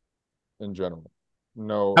just in general.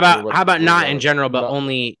 No, How about not in regardless. general, but Not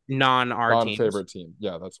only non our teams? non-favorite team.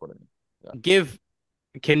 Yeah, that's what I mean. Yeah.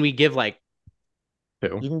 Can we give like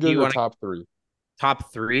Two. You can do give you your want top three.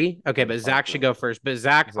 top 3? Okay, Yeah, but top Zach three. should go first. But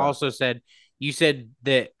Zach Zach. also said you said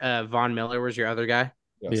that Von Miller was your other guy.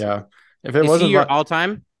 Yes. Yeah. If it Is he wasn't your all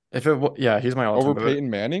time? yeah, he's my all-time. Over Peyton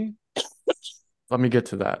Manning? Let me get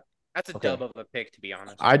to that. That's a Okay. dub of a pick, to be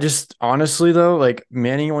honest. I just honestly though, like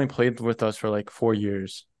Manning only played with us for like 4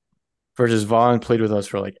 years, versus Vaughn played with us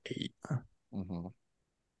for like 8. Mm-hmm.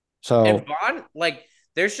 So And Vaughn, like,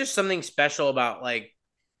 there's just something special about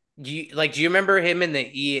do you remember him in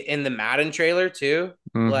the Madden trailer too?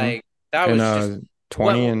 mhm. Like that And was just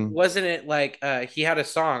 20 what and wasn't it like he had a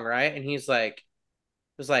song, right? And he's like it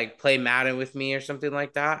was like play Madden with me or something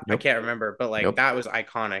like that. I yep, can't remember, but like yep, that was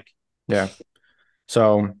iconic. yeah.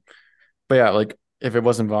 So, but yeah, like if it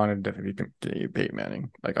wasn't Vaughn, it'd definitely be Peyton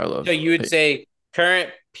Manning. Like I So love. you would say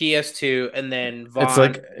current PS2 and then It's Vaughn.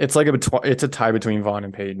 like it's a tie between Vaughn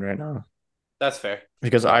and Peyton right now That's fair.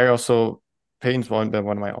 because I also Peyton's been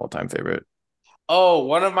one of my all-time favorite. Oh,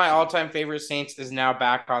 one of my all-time favorite Saints is now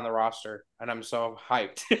back on the roster, and I'm so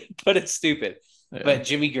hyped. But it's stupid. Yeah. But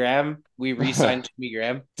Jimmy Graham, we re-signed Jimmy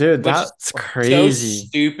Graham, Dude, which is that's so crazy.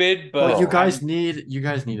 stupid. But But you Bro. guys need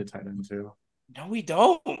a tight end too. no, we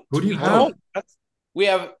don't. Who do you We have? don't. We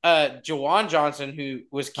have Jawan Johnson, who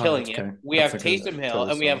was killing that's it. okay. We That's have okay. Taysom Hill,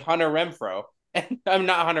 Totally and we so. have Hunter Renfro. And I'm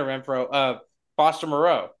not Hunter Renfro. Foster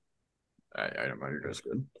Moreau. I don't know. You're just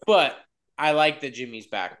good. But I like that Jimmy's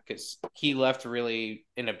back because he left really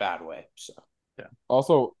in a bad way. So Yeah.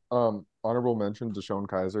 Also, honorable mention Deshaun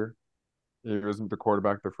Kaiser. He wasn't the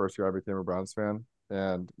quarterback the first year I became a Browns fan,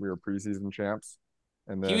 and we were preseason champs.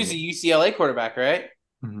 And then he was a UCLA quarterback, right?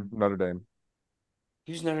 Mhm. Notre Dame.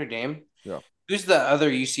 Who's Notre Dame? Yeah. Who's the other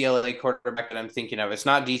UCLA quarterback that I'm thinking of? It's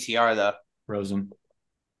not DTR though. Rosen.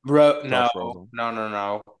 No, Josh Rosen no, no,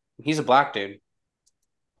 no. He's a black dude.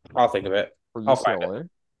 I'll think of it. for I'll find it. UCLA.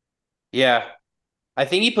 Yeah, I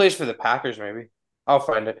think he plays for the Packers. Maybe I'll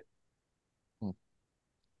find it. Hmm.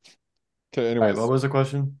 Okay. All right, Anyways, what was the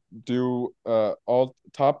question? do all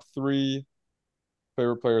top three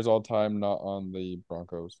favorite players all time not on the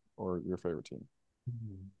Broncos or your favorite team?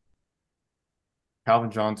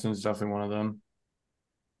 Calvin Johnson is definitely one of them.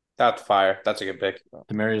 That's fire. That's a good pick.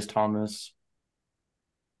 Demarius Thomas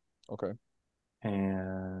Okay.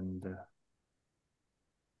 and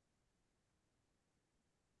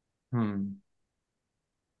hmm.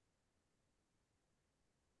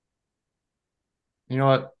 You know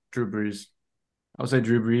what? Drew Brees. I would say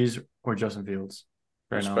Drew Brees or Justin Fields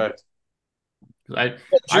right now. Respect. 'Cause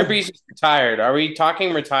Drew I Brees is retired. Are we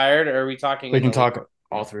talking retired or are we talking we in can the league? talk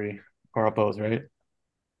all three or both, right?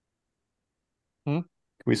 Hmm? Can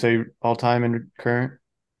we say all time and current?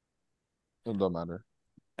 It don't matter.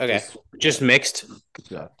 Okay, just mixed.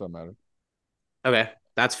 Yeah, don't matter. Okay,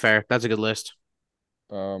 that's fair. That's a good list.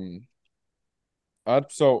 Um, I'm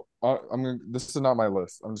gonna. This is not my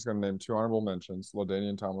list. I'm just gonna name two honorable mentions: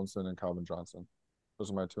 LaDainian Tomlinson and Calvin Johnson. Those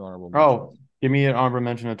are my two honorable Oh, mentions. give me an honorable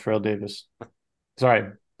mention of Terrell Davis.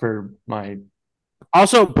 Sorry for my.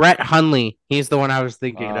 Also, Brett Hundley. He's the one I was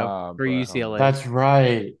thinking of for Brett Hundley. UCLA. That's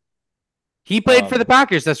right. He played for the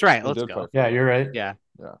Packers. That's right. He Let's did play go. for Yeah, them. you're right. Yeah.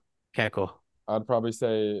 Yeah. Okay, cool. I'd probably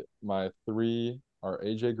say my three are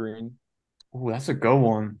AJ Green, Ooh, that's a good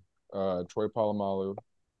one. Troy Polamalu,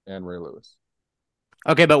 and Ray Lewis.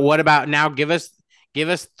 Okay, but what about now? Give us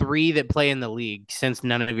three that play in the league since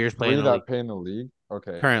none of yours play in Three the league that pay in the league.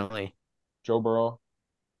 Okay. currently. Joe Burrow.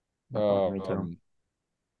 Me too.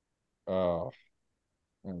 Uh,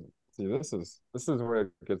 See, this is where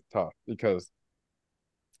it gets tough because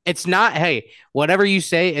It's not. Hey, whatever you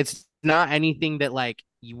say, it's not anything that like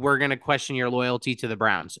we're gonna question your loyalty to the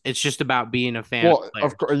Browns. It's just about being a fan of well, of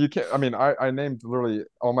players. course you can't. I mean, I named literally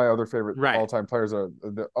all my other favorite Right. all-time players. Are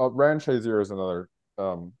the Ryan Shazier is another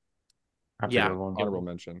um That's a Yeah. good one. honorable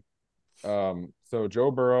mention. So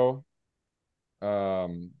Joe Burrow.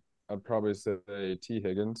 I'd probably say T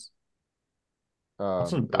Higgins.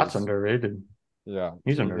 That's Is underrated. yeah,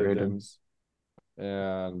 He's T underrated. Higgins,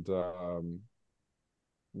 and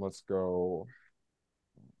let's go.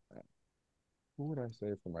 Who would I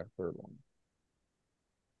say for my third one?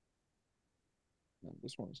 Man,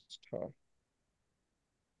 this one's tough.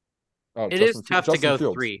 Oh, It is tough to Justin go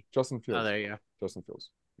Fields. three. Justin Oh, Fields. there you go. Justin Fields.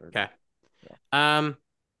 There you go. Okay. Yeah.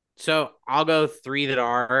 So I'll go three that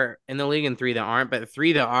are in the league and three that aren't, but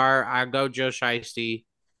three that are, I'll go Joe Shiesty.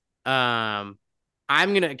 Um,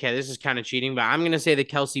 okay, this is kind of cheating, but I'm gonna say the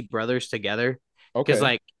Kelsey brothers together. Because Okay.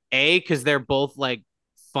 like because they're both like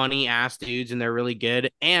funny ass dudes and they're really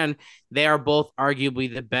good. And they are both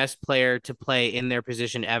arguably the best player to play in their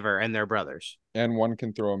position ever, and they're brothers. And one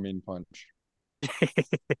can throw a mean punch.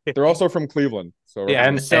 They're also from Cleveland, so Yeah.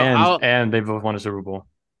 And represent. So I'll and they both won a Super Bowl.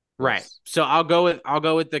 right. Yes. So I'll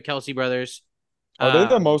go with the Kelsey brothers. Are they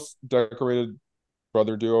the Um, most decorated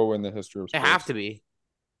brother duo in the history of they have sports? to be.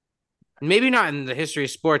 Maybe not in the history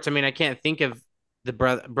of sports. I mean, I can't think of the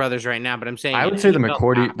brothers right now, but I'm saying I in would say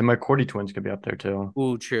NFL now. The McCourty twins could be up there too.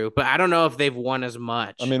 Ooh, true. But I don't know if they've won as I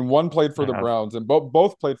much. mean, one played for I the have. Browns, and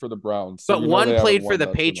both played for the Browns, so But you know they one haven't played for won the that too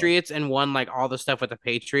much. Patriots and won like all the stuff with the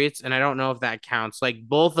Patriots, and I don't know if that counts. Like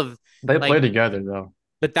both of They play like together though.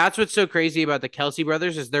 but that's what's so crazy about the Kelsey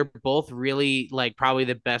brothers is they're both really like probably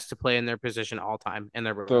the best to play in their position all time, and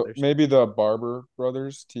they're brothers. Maybe the Barber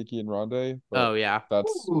brothers, Tiki and Rondé, but Oh yeah.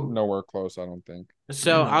 that's Ooh, nowhere close, I don't think. that's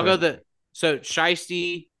So names up I'll go there.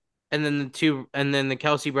 Shiesty, and then the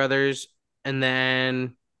Kelsey brothers, and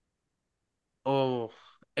then oh,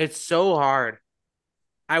 it's so hard.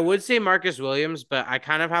 I would say Marcus Williams, but I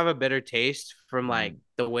kind of have a bitter taste from like Mm.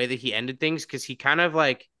 the way that he ended things because he kind of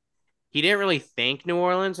like he didn't really thank New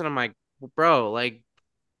Orleans, and I'm like, bro, like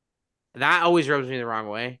that always rubs me the wrong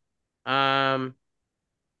way. Um,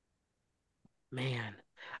 man,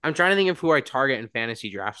 I'm trying to think of who I target in fantasy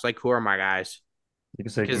drafts. Like, who are my guys? You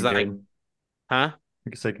can say Because like, Kincaid. huh?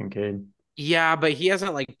 You can say Kincaid. Yeah, but he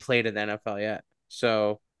hasn't like played in the NFL yet.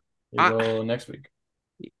 So, You I will next week.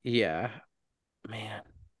 yeah, man,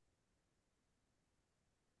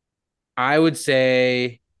 I would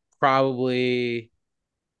say probably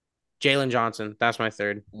Jalen Johnson. That's my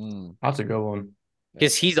third Mm. That's a good one.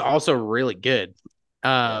 because he's also really good.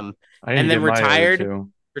 Yeah. I need And to then get my other retired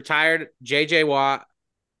two. retired JJ Watt,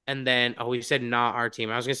 And then, oh, we said not our team.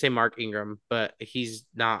 I was gonna say Mark Ingram, but he's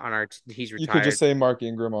not on our. He's You could just retired. say Mark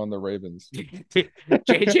Ingram on the Ravens.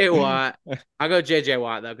 JJ Watt. I'll go JJ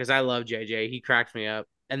Watt though because I love JJ. He cracked me up.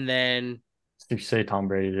 And then If you say Tom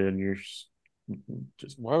Brady, then you're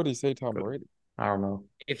just Why would he say Tom Brady? I don't know.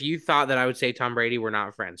 if you thought that I would say Tom Brady, we're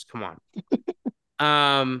not friends. Come on.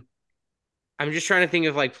 Um, I'm just trying to think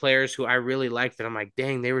of like players who I really liked that I'm like,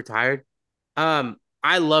 dang, they retired.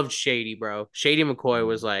 I loved Shady, bro. Shady McCoy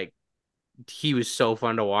was like, he was so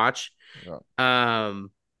fun to watch. Yeah.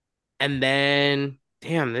 And then,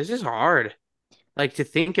 damn, this is hard. Like to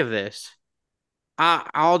think of this.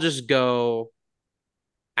 I'll just go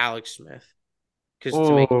Alex Smith because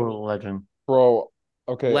to make Oh, legend. Bro,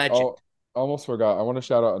 okay, legend. I almost forgot. I want to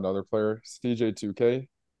shout out another player, CJ2K.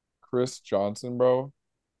 Chris Johnson, bro,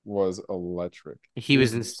 was electric. He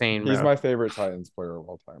was insane, He's bro. my favorite Titans player of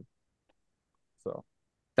all time. So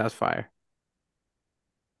That's fire.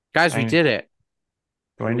 Guys, we I did it.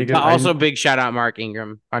 do I need to But give also big shout out Mark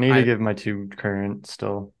Ingram. I need to give my two current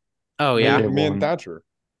still. Oh I yeah, gave me and one. Thatcher.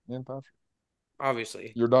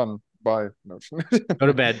 obviously. You're done. Bye. No. Go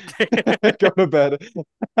to bed. Go to bed.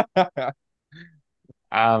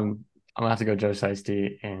 I'm gonna have to go Joe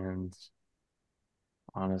Shiesty and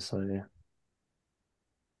honestly,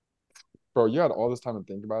 Bro, you had all this time to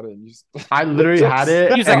think about it and you just I literally had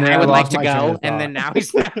it He's and like, then I I would like lost to my train go, of and thought. then now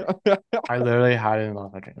he's not. I literally had it and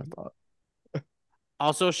lost my train of thought.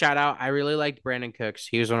 Also, shout out. I really liked Brandon Cooks.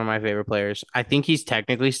 He was one of my favorite players. I think he's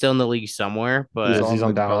technically still in the league somewhere, He's but He's on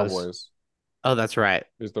on the Dallas. Cowboys. oh, that's right.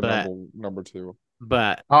 He's the But number two.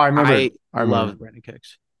 but Oh, I remember. I I remember. love Brandon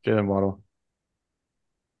Cooks. Jalen Waddle.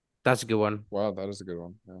 That's a good one, Wow, that is a good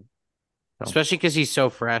one. Yeah. So, especially because he's so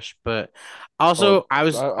fresh. But Oh, also, I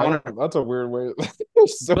was I on, don't. That's a weird way.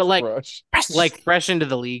 So but fresh. like fresh into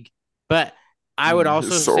the league. But I would He's also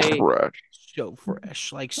so say fresh. so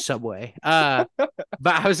fresh, like Subway. But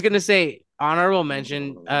I was gonna say honorable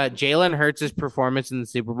mention. Jalen Hurts' performance in the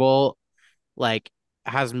Super Bowl, like,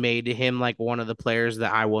 has made him like one of the players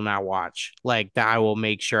that I will now watch. Like that I will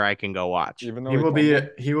make sure I can go watch. Even though he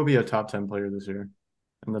he will be fumbled, a top 10 player this year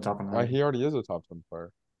in the top 100. he already is a top 10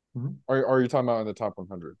 player. Mhm. Are you talking about in the top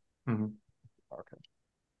 100? Mhm. Okay.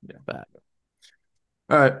 Yeah. But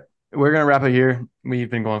All right, we're gonna wrap it here. We've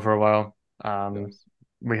been going for a while. Yes.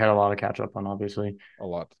 We had a lot to catch up on, obviously, A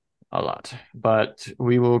lot. a lot, but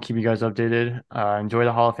we will keep you guys updated. Enjoy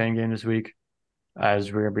the Hall of Fame game this week,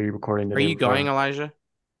 as we're gonna be recording the are day you going, before. Elijah?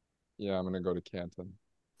 Yeah, I'm gonna go to Canton.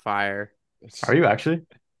 Fire. Are you actually?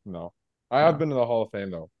 No. I have No, been to the Hall of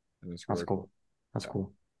Fame though, and it's that's really cool. cool. That's Yeah.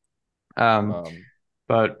 cool. Um,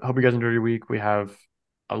 But hope you guys enjoyed your week. We have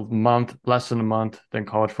a month, less than a month, than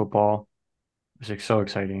college football. It's like so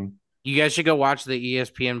exciting. You guys should go watch the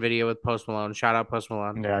ESPN video with Post Malone. Shout out Post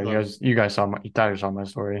Malone. Yeah, Love it. you guys saw my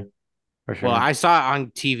story for Well, sure. I saw it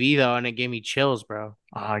on TV though, and it gave me chills, bro.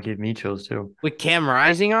 Ah, it gave me chills too. With Cam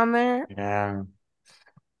Rising on there. Yeah.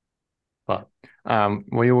 But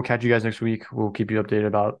we will catch you guys next week. We'll keep you updated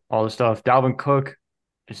about all the stuff. Dalvin Cook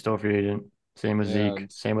is still a free agent. Same with Zeke.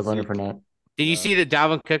 and Same with Leonard Zeke. Fournette. Did you Yeah. see that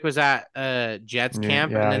Dalvin Cook was at Jets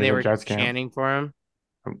camp and Yeah, then he's they at were Jets camp. chanting for him?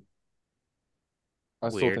 I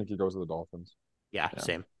still Weird. think he goes to the Dolphins, Yeah, Yeah.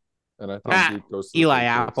 same. and I think Ah, Zeke goes to the Eli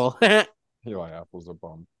Patriots. Apple. Eli Apple's a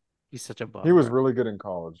bum. He's such a bum. He was bro. really good in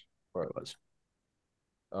college, but It was.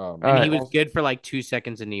 um, And he right. was good for like 2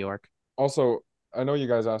 seconds in New York. also, I know you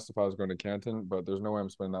guys asked if I was going to Canton, but there's no way I'm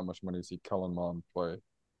spending that much money to see Kellen Mond play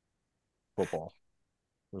football.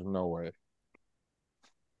 There's no way.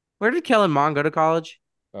 Where did Kellen Mond go to college?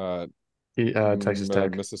 Texas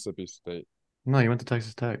Tech. Mississippi State. No, you went to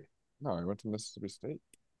Texas Tech. No, he went to Mississippi State.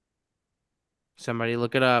 Somebody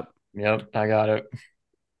look it up. Yep, I got it.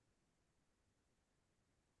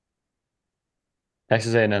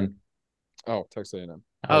 Texas A&M. Oh, Texas A&M.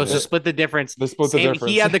 That Oh, was so it. split the difference. They split the Same.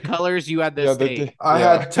 difference. He had the colors. You had the Yeah, state. I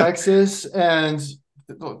yeah. had Texas and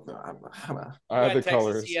I had the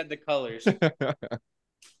colors. He had the colors.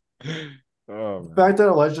 Oh, the man. fact that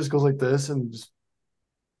Elijah just goes like this and just,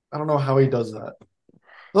 I don't know how he does that.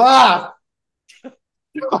 Ah!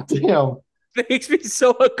 God damn. It makes me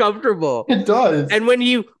so uncomfortable. It does. And when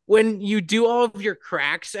you do all of your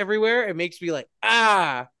cracks everywhere, it makes me like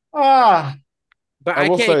Ah. But I I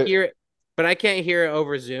will can't say- hear it. But I can't hear it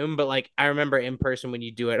over Zoom. But like I remember in person when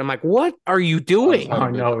you do it, I'm like, what are you I just doing? had a Oh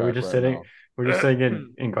big no, crack right now. we're just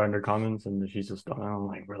sitting in Gardner Commons and she's just and I'm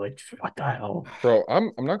like, we're like, what the hell? Bro,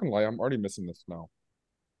 I'm not gonna lie, I'm already missing the snow.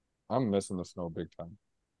 I'm missing the snow big time.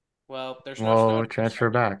 Well, there's no snow. Well, transfer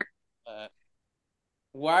back.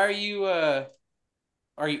 Why are you?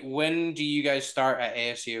 Are you? When do you guys start at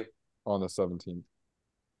ASU? On the 17th.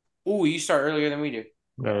 Oh, you start earlier than we do.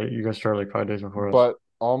 Yeah, you guys start like 5 days before us. But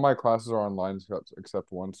all my classes are online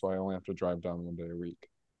except one, so I only have to drive down 1 day a week.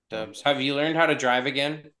 So, Dubs, have you learned how to drive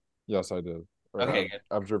again? yes, I did. Okay, good.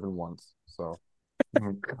 I've driven once, so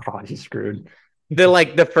Oh, God, he's screwed.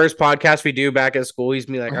 The first podcast we do back at school, he's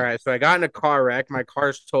me like, all right, so I got in a car wreck. My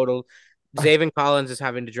car's totaled. Zaven Collins is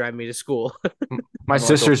having to drive me to school. My I'm like a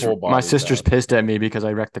sister's full my body sister's dad. pissed at me because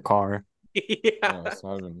I wrecked the car. Yeah. No, it's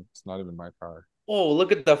not even my car. Oh,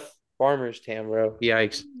 look at the farmer's tan, bro.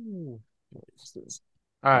 Yikes. All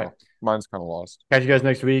right. Well, mine's kind of lost. Catch you guys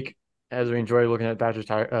next week as we enjoy looking at Thatcher's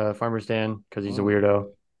farmer's stand because he's a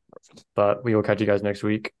weirdo. But we will catch you guys next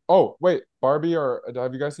week. Oh, wait, Barbie or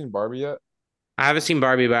have you guys seen Barbie yet? I haven't seen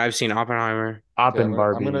Barbie, but I've seen Oppenheimer. Okay, Oppen I'm gonna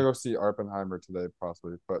Barbie. go see Oppenheimer today,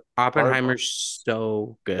 possibly. But Oppenheimer's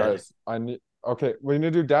so good. guys, we need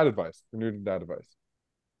to do dad advice. We need to do dad advice.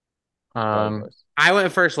 Dad advice. I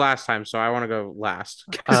went first last time, so I want to go last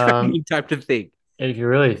because I need time to think. If you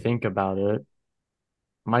really think about it,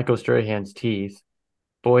 Michael Strahan's teeth.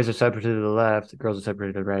 Boys are separated to the left, girls are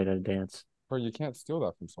separated to the right at a dance. Bro, you can't steal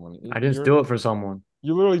that from someone. I didn't steal it for someone.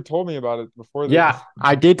 You literally told me about it before this. Yeah,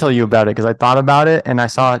 I did tell you about it because I thought about it and I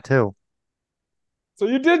saw it too. So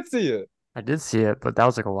you did see it. I did see it, but that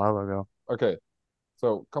was like a while ago. Okay.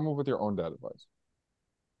 So come up with your own dad advice.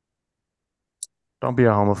 Don't be a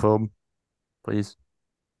homophobe, please.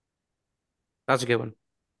 That's a good one.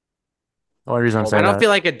 The only reason I'm saying I don't that, feel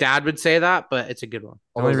like a dad would say that, but it's a good one.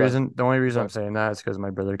 the only reason I'm saying that is because my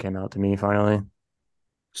brother came out to me finally.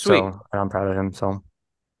 Sweet. So I'm proud of him. So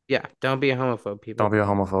yeah, don't be a homophobe, people. don't be a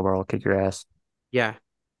homophobe or I'll kick your ass. Yeah.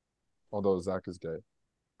 Although Zach is gay.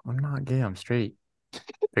 I'm not gay. I'm straight.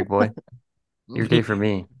 Big boy. You're gay for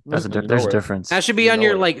me. There's a difference. That should be on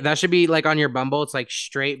your that should be like on your Bumble. It's like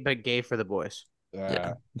straight but gay for the boys.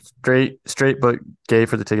 Yeah. Straight but gay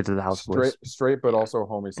for the ticket to the house boys. Straight but also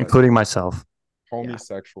homosexual. Including myself.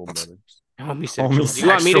 Homosexual brothers. Homosexual. Do you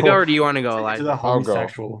want me to go or do you want to go, Elijah? To the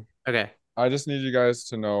homosexual. Okay. I just need you guys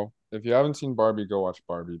to know, if you haven't seen Barbie, go watch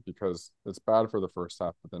Barbie because it's bad for the first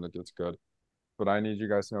half, but then it gets good. But I need you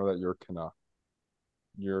guys to know that you're Knuff.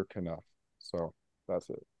 You're Knuff. So that's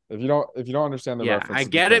it. If you don't understand the reference, I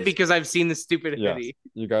get it because I've seen the stupid hoodie.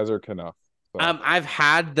 You guys are Knuff. So. I've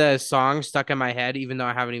had the song stuck in my head, even though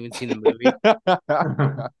I haven't even seen the movie.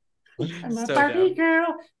 I'm a Barbie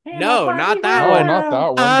girl. No, not that one. Not that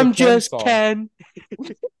one. I'm just Ken.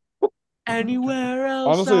 Anywhere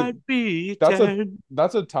else honestly, I'd be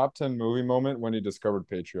that's a top 10 movie moment when he discovered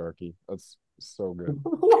patriarchy. That's so good.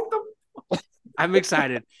 I'm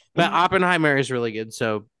excited. But Oppenheimer is really good.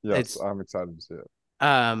 So yes, I'm excited to see it.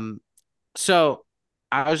 So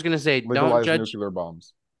I was gonna say Legalize don't judge nuclear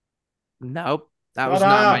bombs. Nope. That was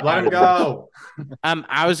not my let him go.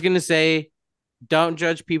 I was gonna say don't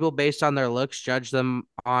judge people based on their looks, judge them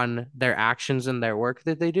on their actions and their work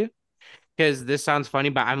that they do. Because this sounds funny,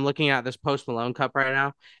 but I'm looking at this Post Malone cup right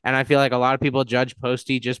now, and I feel like a lot of people judge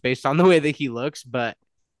Posty just based on the way that he looks, but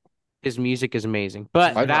his music is amazing.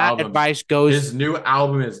 But that advice goes. His new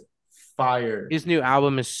album is fire. His new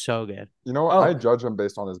album is so good. You know what? I judge him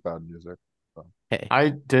based on his bad music. So. Hey,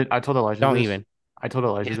 I told Elijah. Don't this. even. I told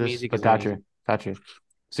Elijah this, but Thatcher.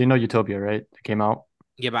 So you know Utopia, right? It came out.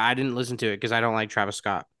 Yeah, but I didn't listen to it because I don't like Travis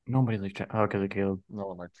Scott. Nobody likes Travis. Oh, because of Caleb. No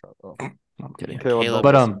one likes Travis. Oh. No, I'm kidding. Yeah, Caleb.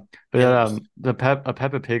 But the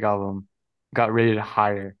Peppa Pig album got rated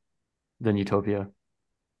higher than Utopia.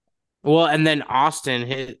 Well, and then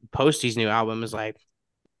Austin, Posty's new album is like,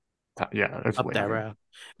 it's up there, bro.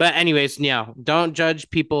 But anyways, don't judge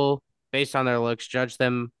people based on their looks. Judge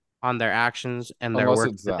them on their actions and their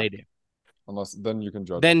work that they do. Unless then you can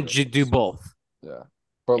judge. Then do both. Yeah,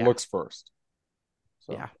 but looks first.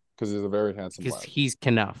 So, yeah, because he's a very handsome. Because he's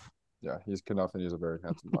Knuff. Yeah, he's Knuff and he's a very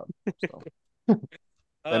handsome lad. So.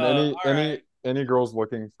 And any girls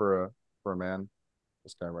looking for a man,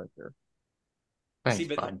 this guy right here. Thanks, see,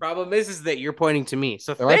 but the problem is that you're pointing to me.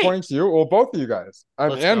 So am I pointing to you? Well, both of you guys.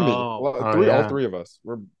 And me. All three of us.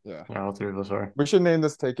 Yeah, all three of us are. We should name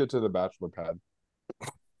this "Take It to the Bachelor Pad."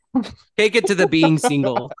 Take it to the being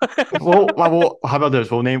single. well, how about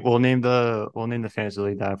this? We'll name the fantasy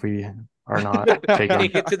league that if we are not taking.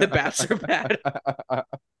 Take it to the bachelor pad.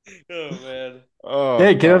 Oh man. Oh,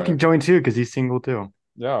 hey, Caleb can join too because he's single too.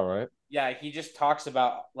 Yeah, right. Yeah, he just talks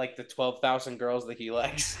about like the 12,000 girls that he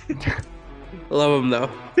likes. Love him though.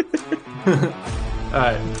 All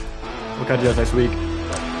right, we'll catch you guys next week.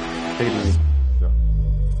 Take it easy.